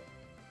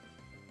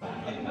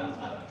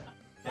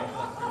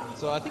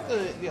 So I think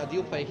the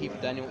ideal play here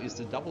for Daniel is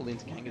to double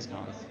into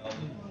Kangaskhan.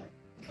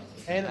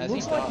 And it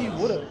looks like he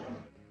would have.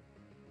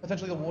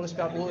 Potentially the Water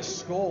Spout or a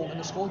Scald, and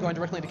the Scald going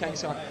directly into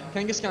Kangaskhan.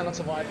 Kangaskhan not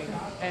surviving,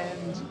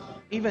 and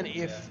even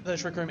if the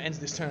Trick Room ends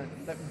this turn,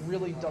 that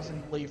really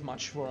doesn't leave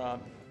much for a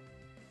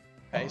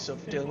case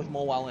of dealing with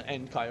Mawile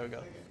and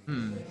Kyogre.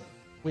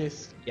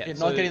 With it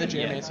not getting the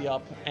Geomancy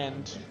up,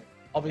 and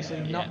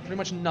obviously pretty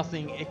much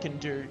nothing it can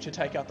do to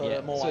take out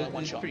the Mawile in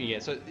one shot.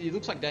 So it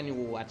looks like Daniel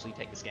will actually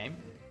take this game,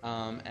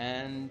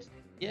 and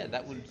yeah,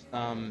 that would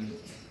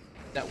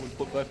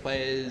put both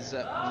players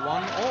at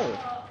 1-1.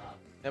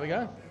 There we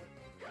go.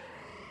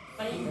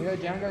 There we go,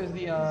 down goes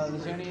the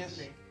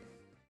Xerneas.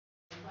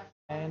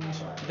 And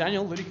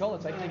Daniel Ludicolo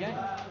taking the game.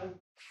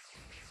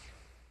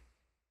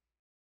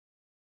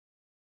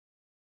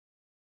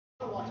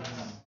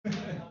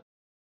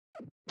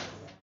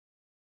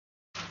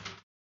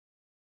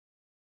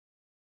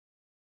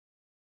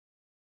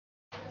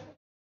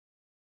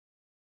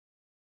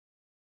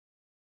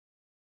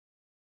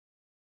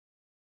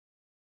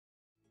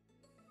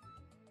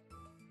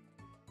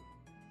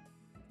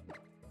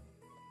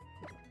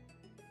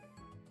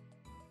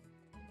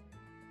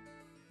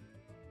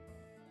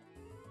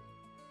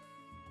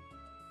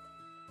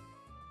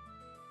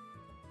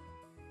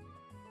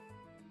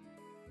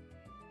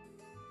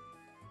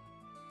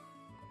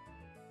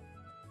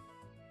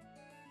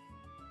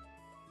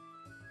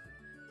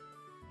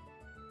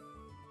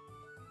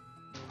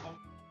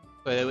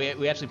 So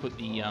we actually put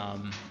the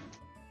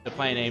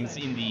player names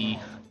in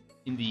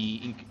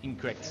the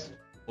incorrect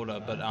order,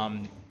 but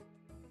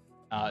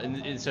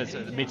so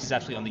Mitch is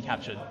actually on the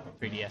captured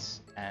 3DS,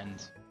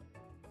 and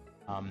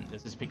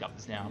let's just pick up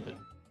this now, but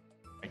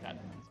like that,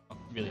 it's not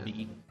really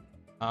biggie.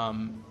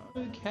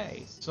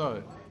 Okay,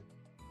 so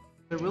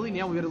really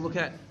now we've got to look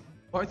at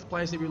both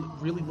players. They're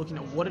really looking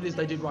at what it is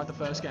they did right the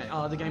first game,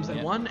 the games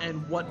they won,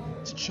 and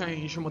what to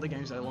change from what the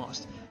games they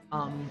lost.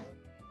 Of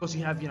course,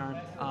 you have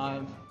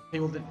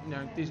people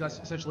that these guys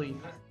essentially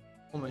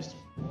almost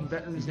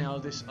veterans now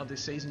of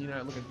this season.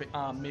 Look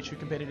at Mitch, who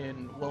competed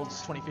in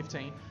Worlds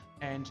 2015,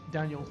 and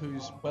Daniel,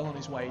 who's well on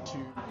his way to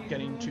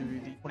getting to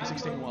the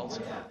 2016 Worlds.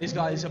 These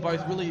guys are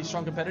both really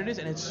strong competitors,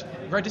 and it's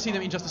great to see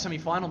them in just a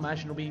semi-final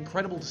match, and it'll be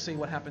incredible to see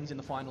what happens in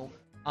the final,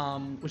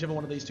 whichever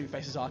one of these two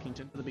faces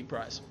Arkington for the big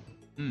prize.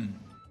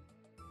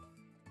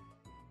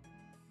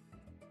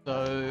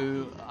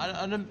 So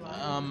I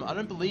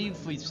don't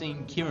believe we've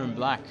seen Kieran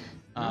Black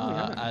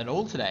at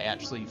all today,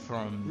 actually,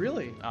 from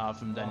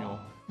Daniel.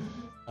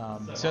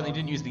 Certainly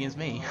didn't use it against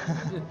me.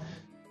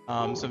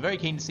 So very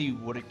keen to see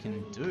what it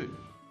can do.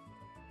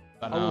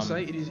 But, I will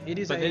say it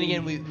is. But then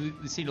again, we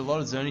see a lot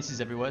of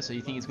Zoniuses everywhere, so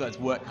you think it's got its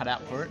work cut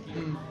out for it.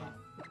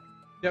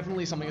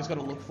 Definitely something it's got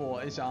to look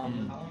for is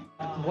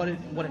what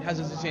it has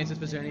as its chances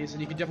for Xerneas,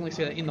 and you can definitely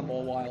see that in the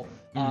Mawile,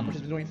 which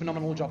has been doing a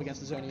phenomenal job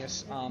against the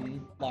Xerneas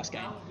last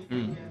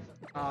game.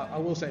 I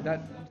will say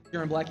that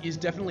Kieran Black is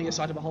definitely a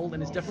sight to behold,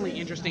 and it's definitely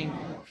interesting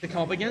to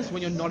come up against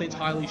when you're not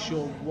entirely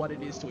sure what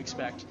it is to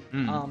expect.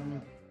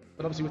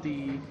 But obviously with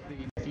the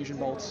Fusion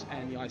Bolts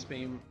and the Ice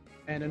Beam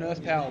and an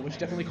Earth Power, which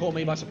definitely caught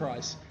me by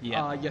surprise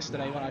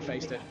yesterday when I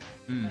faced it.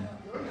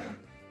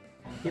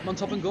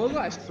 Hitmontop and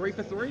Gorgeist, 3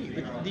 for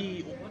 3.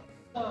 The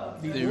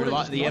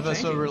ever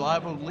so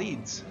reliable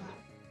leads.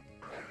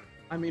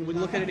 I mean, we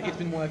look at it; it's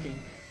been working,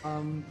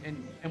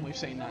 and we've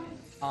seen that.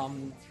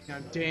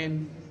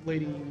 Dan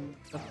leading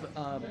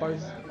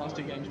both last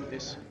two games with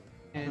this,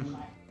 and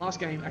last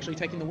game actually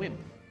taking the win.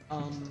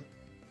 When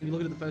you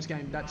look at the first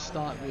game, that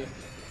start with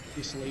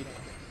this lead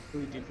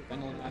really did put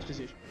Daniel in a nice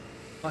position.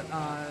 But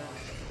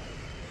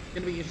it's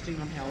going to be interesting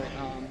on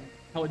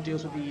how it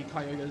deals with the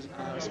Kyogre's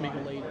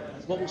Smeagol lead.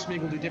 What will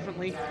Smeagol do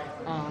differently?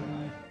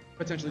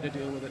 Potentially to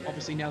deal with it.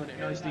 Obviously, now that it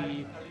knows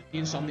the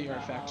Insomnia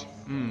effect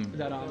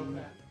that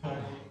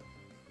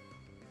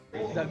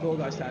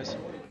Gorgeist has.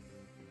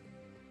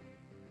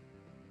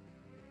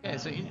 Yeah,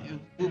 so it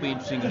will be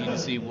interesting to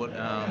see what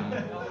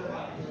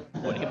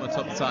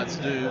Hitmontop decides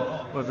to do,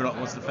 whether or not it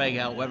wants to fake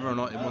out, whether or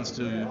not it wants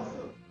to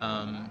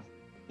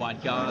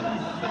wide guard.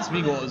 But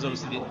Smeagol is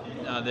obviously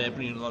there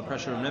putting a lot of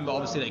pressure. Remember,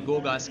 obviously, that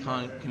Gorgeist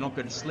cannot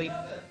go to sleep,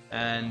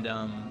 and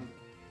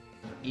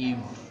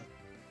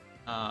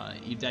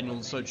if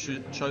Daniel so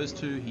chose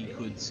to, he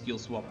could skill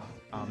swap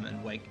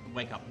and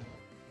wake up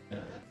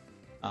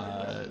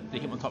the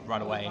Hitmontop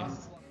right away.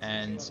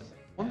 And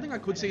one thing I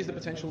could see is the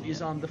potential is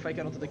the fake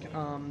out onto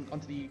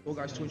the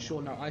Gorgeist to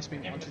ensure no Ice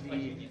Beam onto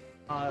the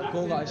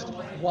Gorgeist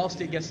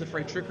whilst it gets the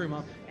free Trick Room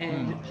up,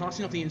 and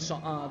passing off the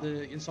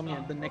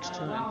Insomnia the next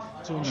turn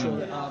to ensure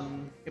that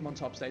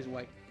Hitmontop stays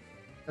awake.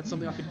 That's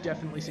something I could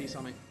definitely see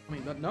something. I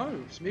mean, but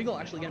no, Smeagol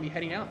actually going to be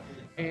heading out,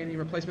 and in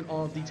replacement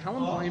of the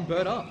Talonflame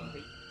Bird Up.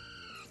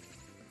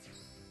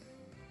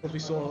 As we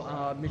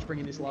saw Mitch bring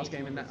in this last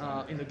game in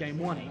the game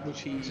 1,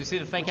 which he... So you see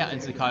the fake out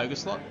into the Kyogre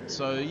slot.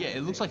 So yeah,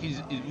 it looks like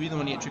he's really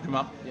want to get Trick Room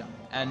up. Yeah.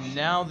 And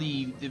now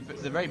the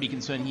very big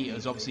concern here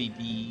is obviously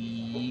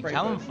the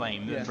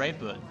Talonflame, the Brave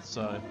Bird.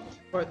 So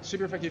but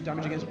super effective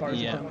damage against both of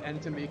them, and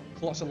it's going to be a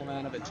colossal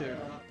amount of it too.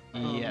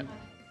 Yeah.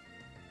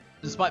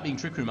 Despite being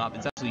Trick Room up,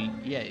 it's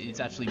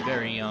actually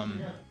very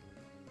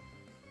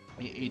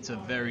it's a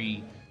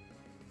very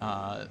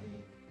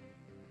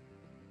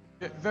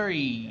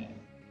very.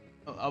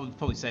 I would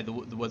probably say the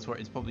words for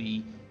it is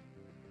probably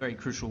a very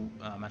crucial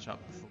matchup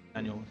for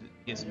Daniel.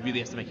 He really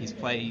has to make his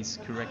plays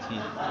correct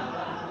here.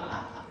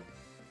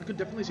 I could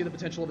definitely see the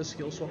potential of a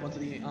skill swap onto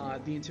the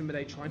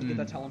Intimidate, trying to get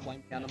that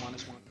Talonflame down to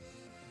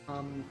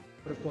 -1.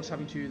 But of course,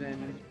 having to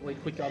then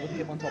lead Quick Guard with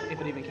the Hitmontop if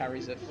it even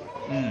carries it.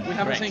 We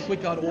haven't seen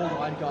Quick Guard or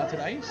Wide Guard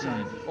today, so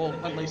or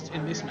at least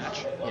in this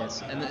match.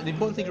 Yes, and the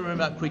important thing to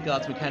remember about Quick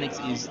Guard's mechanics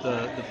is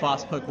the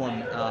fast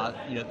Pokemon.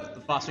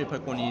 The faster your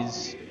Pokemon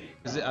is.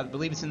 Because I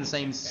believe it's in the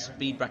same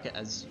speed bracket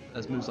as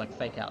moves like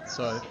Fake Out.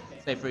 So,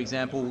 say for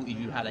example, if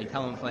you had a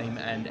Talonflame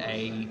and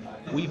a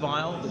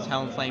Weavile, the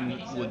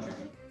Talonflame would,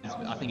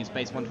 I think it's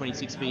base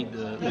 126 speed,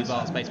 the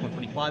Weavile is base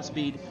 125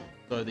 speed,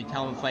 so the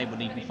Talonflame would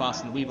need to be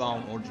faster than the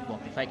Weavile or just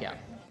block the Fake Out.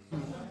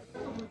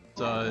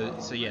 So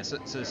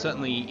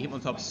certainly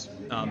Hitmontop's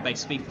base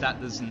speed for that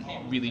doesn't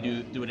really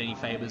do it any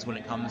favours when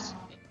it comes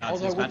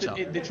although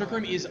the Trick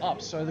Room is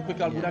up, so the Quick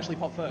Guard would actually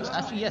pop first.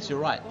 Actually, yes, you're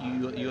right.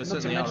 You're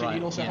certainly right.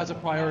 It also has a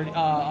priority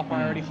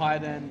higher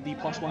than the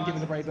 +1 given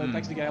the Brave Bird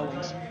thanks to Gale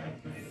Wings.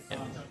 Yeah.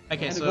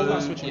 Okay, so the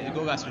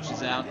Gorgeist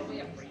switches out,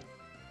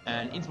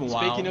 and into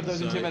Mawile. Speaking of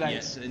those Intimidates.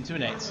 Yes,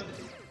 Intimidates.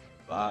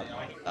 But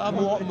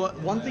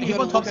one thing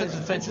Hitmontop's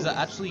defenses are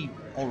actually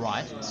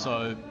alright,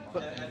 so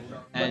but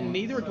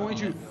neither are going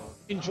to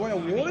enjoy a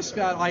water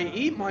spout. I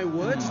eat my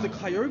words. The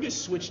Kyogre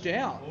switched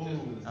out.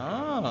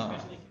 Ah.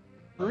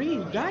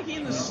 Bringing back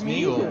in the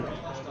Smeagol.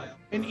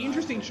 An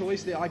interesting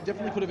choice there. I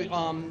definitely could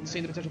have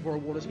seen the potential for a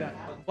water spout,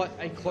 but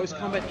a close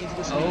combat into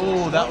the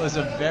Smeagol. Oh, that was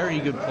a very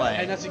good play.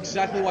 And that's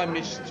exactly why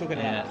Mitch took it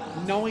out,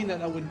 knowing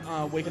that would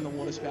weaken the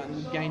water spout and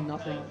would gain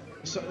nothing.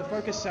 So the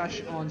focus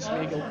sash on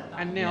Smeagol,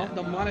 and now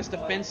the minus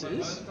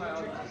defenses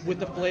with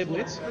the Flare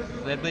Blitz.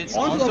 Flare Blitz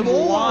onto the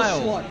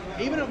Mawile slot.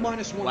 Even at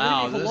 -1,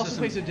 wow, really this lost is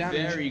a piece of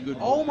damage. very good.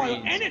 Oh my!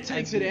 And it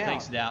takes it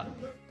out.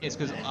 Yes,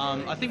 because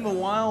I think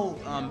Mawile,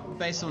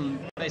 based on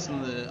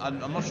the,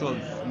 I'm not sure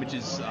if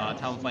Mitch's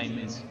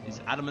Talonflame is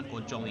adamant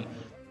or jolly,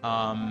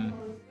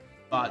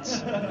 but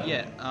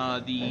yeah,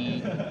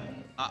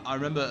 I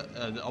remember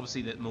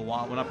obviously that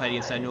Mawile, when I played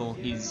against Daniel,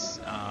 his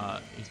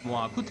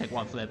Mawile could take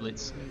one Flare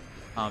Blitz,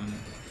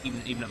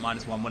 even at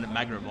 -1 when it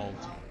Magna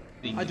evolved.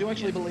 I do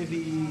actually believe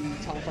the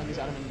Talonflame is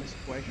adamant in this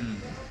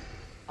situation.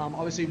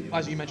 Obviously,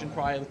 as you mentioned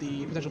prior, with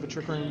the potential for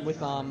Trick Room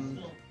with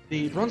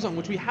the Bronzong,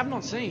 which we have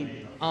not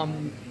seen,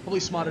 probably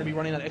smarter to be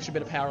running that extra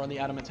bit of power on the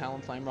Adamant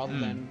Talonflame rather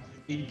than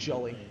the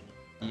Jolly.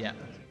 Yeah.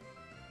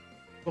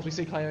 Of course, we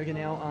see Kyogre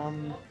now,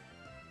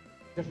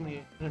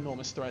 definitely an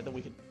enormous threat that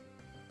we could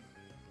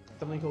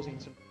definitely causing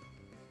some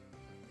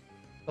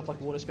stuff like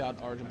Water Spout,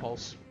 Origin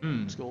Pulse,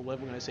 Scald,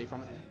 whatever we're going to see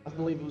from it. I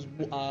believe it was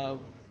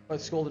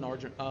both Scald and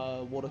Origin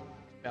Water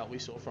Spout we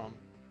saw from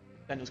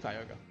Daniel's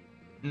Kyogre.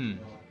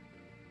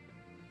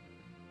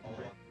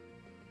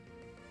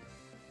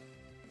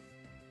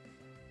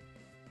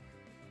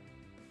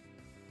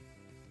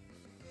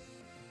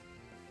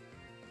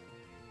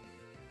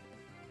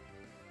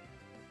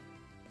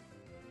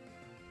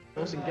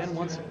 Again,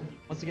 once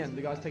again,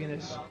 the guys taking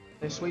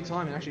their sweet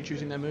time and actually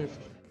choosing their move.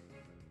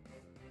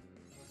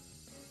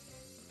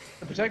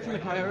 The protect from the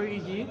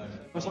Kyogre here,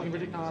 most likely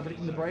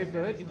predicting the Brave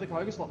Bird into the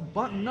Kyogre slot,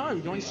 but no,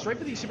 going straight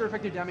for the super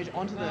effective damage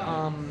onto the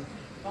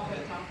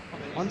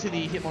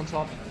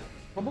Hitmontop.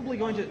 Probably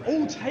going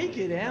to take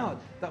it out.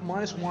 That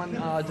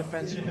 -1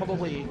 defense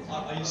probably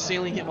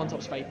sealing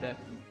Hitmontop's fate there.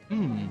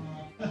 And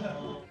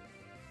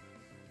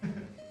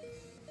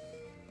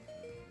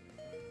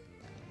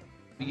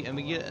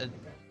we get a...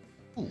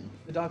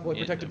 The Dark Void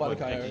protected by the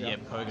Kyogre.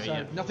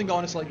 So nothing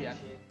going to sleep yet.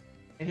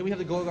 And here we have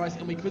the Gorgeist,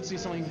 and we could see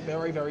something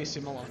very, very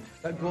similar.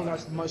 That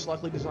Gorgeist most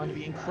likely designed to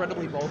be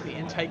incredibly bulky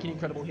and taking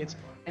incredible hits,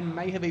 and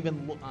may have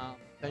even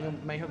Daniel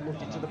may have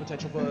looked into the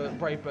potential for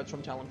Brave Birds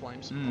from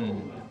Talonflames.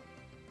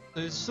 So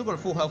it's still got a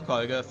full health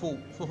Kyogre,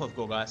 full health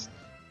Gorgeist.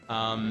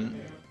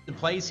 The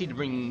plays here to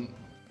bring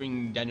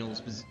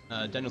Daniel's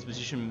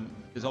position,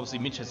 because obviously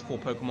Mitch has 4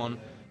 Pokemon,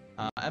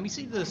 and we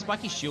see the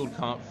Spiky Shield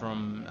come up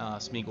from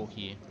Smeagol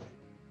here.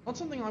 Not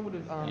something I would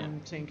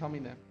have seen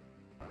coming there.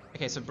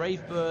 Okay, so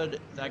Brave Bird,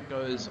 that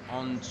goes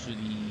on to the...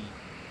 You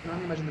can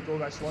only imagine the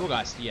Gorgeist slot.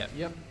 Gorgeist, yeah.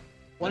 Yep.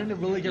 Wanting to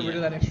really get rid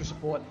of that extra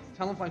support.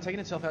 Talonflame taking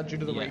itself out due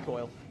to the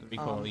recoil. The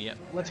recoil,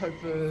 Let's hope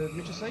for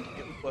Mitch's sake,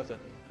 it was worth it.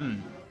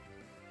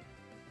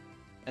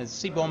 And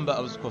C-Bomb, but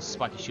of course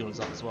Spiky Shield is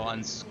up as well,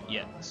 and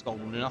Scald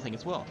will do nothing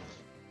as well.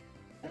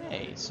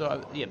 Okay,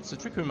 so so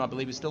Trick Room I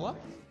believe is still up?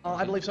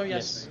 I believe so,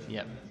 yes.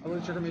 Yep. I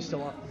believe Trick Room is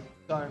still up.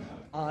 So,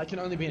 it can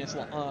only be in its,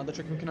 the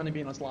Trick Room can only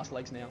be in its last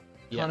legs now.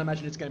 Can't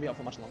imagine it's going to be up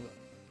for much longer.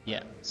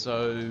 Yeah,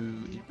 so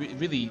it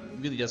really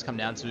does come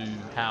down to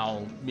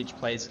how Mitch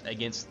plays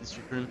against this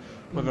Trick Room,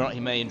 whether or not he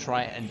may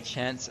try and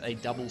chance a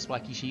double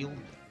Spiky Shield.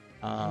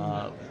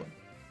 Although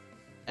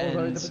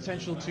the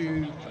potential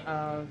to,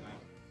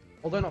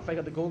 although not fake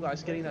out the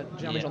Gorgeist, getting that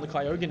damage on the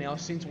Kyogre now,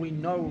 since we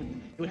know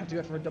it would have to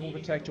go for a double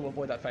protect to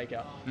avoid that fake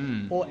out,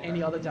 or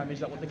any other damage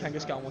that the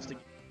Kangaskhan wants to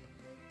give.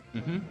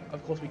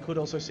 Of course, we could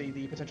also see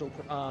the potential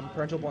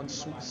Parental Bond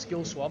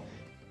skill swap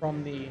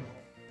from the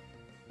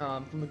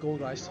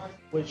Gorgeist,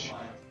 which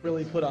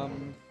really put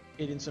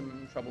it in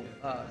some trouble.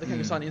 The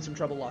Kangaskhan in some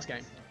trouble last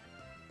game.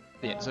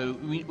 Yeah, so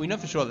we know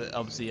for sure that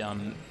obviously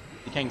the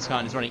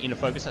Kangaskhan is running Inner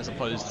Focus as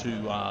opposed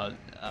to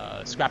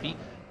Scrappy.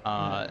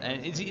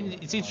 And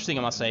it's interesting,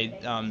 I must say,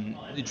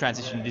 the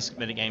transition to this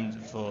metagame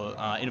for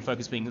Inner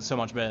Focus being so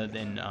much better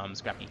than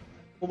Scrappy.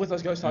 Well, with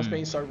those Ghost types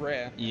being so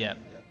rare. Yeah.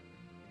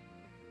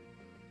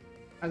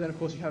 And then, of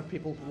course, you have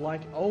people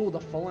like, the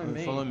Follow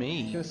Me. Follow Me.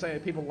 I was going to say,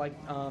 people like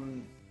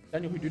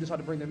Daniel who do decide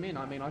to bring them in.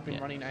 I mean, I've been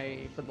running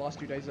for the last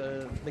 2 days,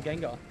 the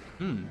Gengar.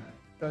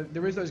 So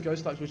there is those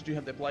Ghost types which do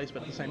have their place,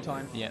 but at the same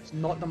time, it's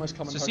not the most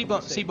common. So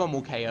C-Bomb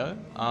will KO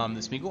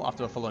the Smeagol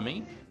after a Follow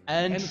Me,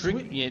 and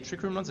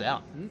Trick Room runs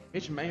out.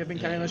 Mitch may have been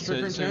carrying those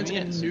Trick Room turns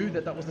and knew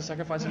that was the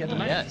sacrifice he had to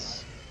make.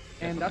 Yes.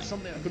 And that's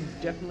something that could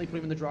definitely put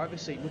him in the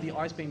driver's seat, with the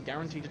Ice being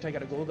guaranteed to take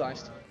out a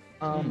Gorgeist.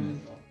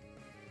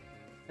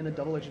 And the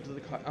double edge into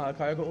the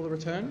Kyogre or the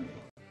return.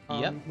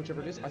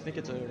 Whichever it is. I think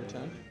it's a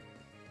return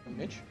from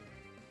Mitch,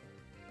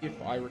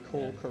 if I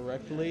recall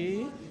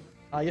correctly.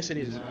 Yes, it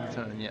is.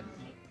 Return, yeah.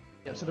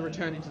 Yeah, so the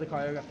return into the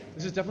Kyogre.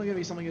 This is definitely going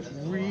to be something that's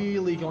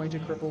really going to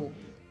cripple,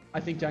 I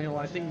think, Daniel.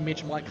 I think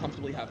Mitch might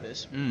comfortably have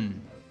this.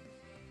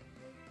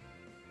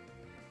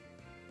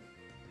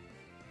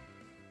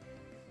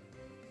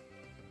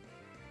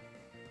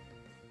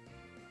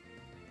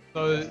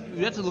 So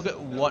we have to look at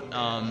what,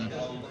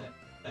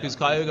 because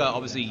Kyogre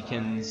obviously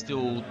can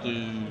still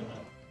do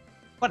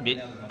quite a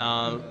bit.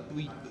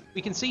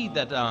 We can see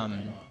that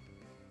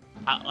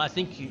I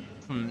think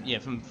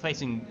from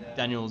facing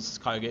Daniel's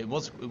Kyogre, it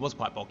was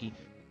quite bulky,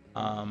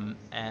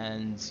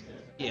 and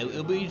yeah,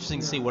 it'll be interesting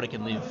to see what it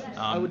can live.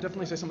 I would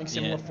definitely say something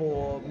similar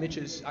for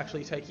Mitch's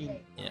actually taking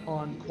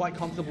on quite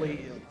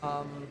comfortably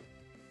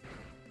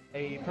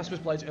a Precipice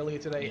Blades earlier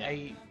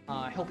today,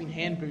 a Helping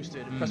Hand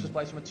boosted Precipice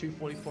Blades from a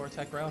 244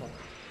 attack Groudon.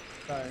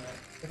 So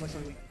definitely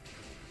something.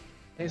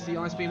 There's the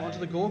Ice Beam onto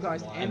the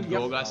Gorgeist, and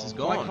Gorgeist is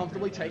gone. Quite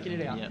comfortably taking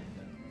it out. Yep.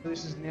 So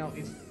this is now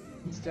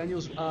it's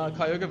Daniel's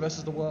Kyogre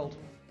versus the world,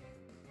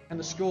 and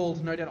the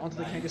Scald no doubt onto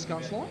the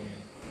Kangaskhan line.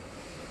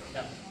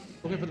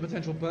 Looking for the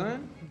potential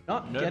burn,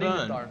 not getting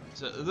it though.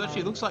 So it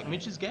actually looks like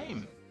Mitch's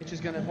game. Mitch is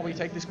going to probably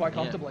take this quite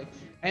comfortably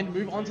and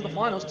move on to the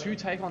finals to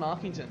take on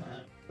Arcington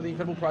for the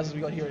incredible prizes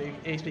we got here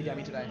at EXP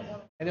Gaming today.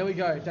 And there we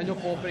go, Daniel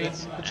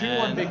forfeits the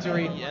 2-1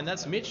 victory. Yeah, and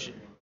that's Mitch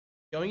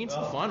going into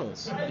the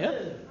finals. Yeah,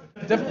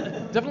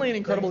 definitely an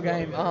incredible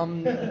game.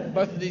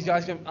 Both of these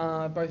guys,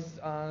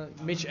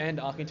 Mitch and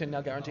Arcington, now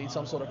guaranteed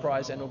some sort of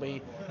prize, and it'll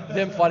be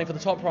them fighting for the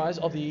top prize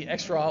of the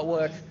extra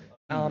artwork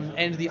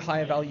and the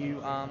higher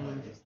value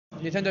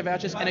Nintendo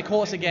vouchers, and of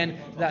course again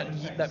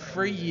that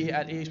free year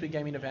at EXP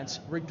Gaming events,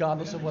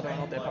 regardless of whether or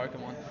not they're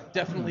Pokemon.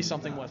 Definitely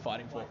something worth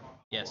fighting for.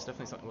 Yes,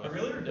 definitely something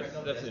worth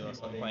definitely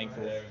worth playing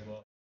for.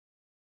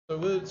 So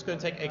we're just going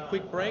to take a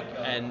quick break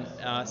and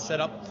set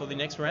up for the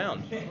next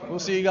round. We'll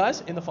see you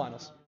guys in the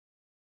finals.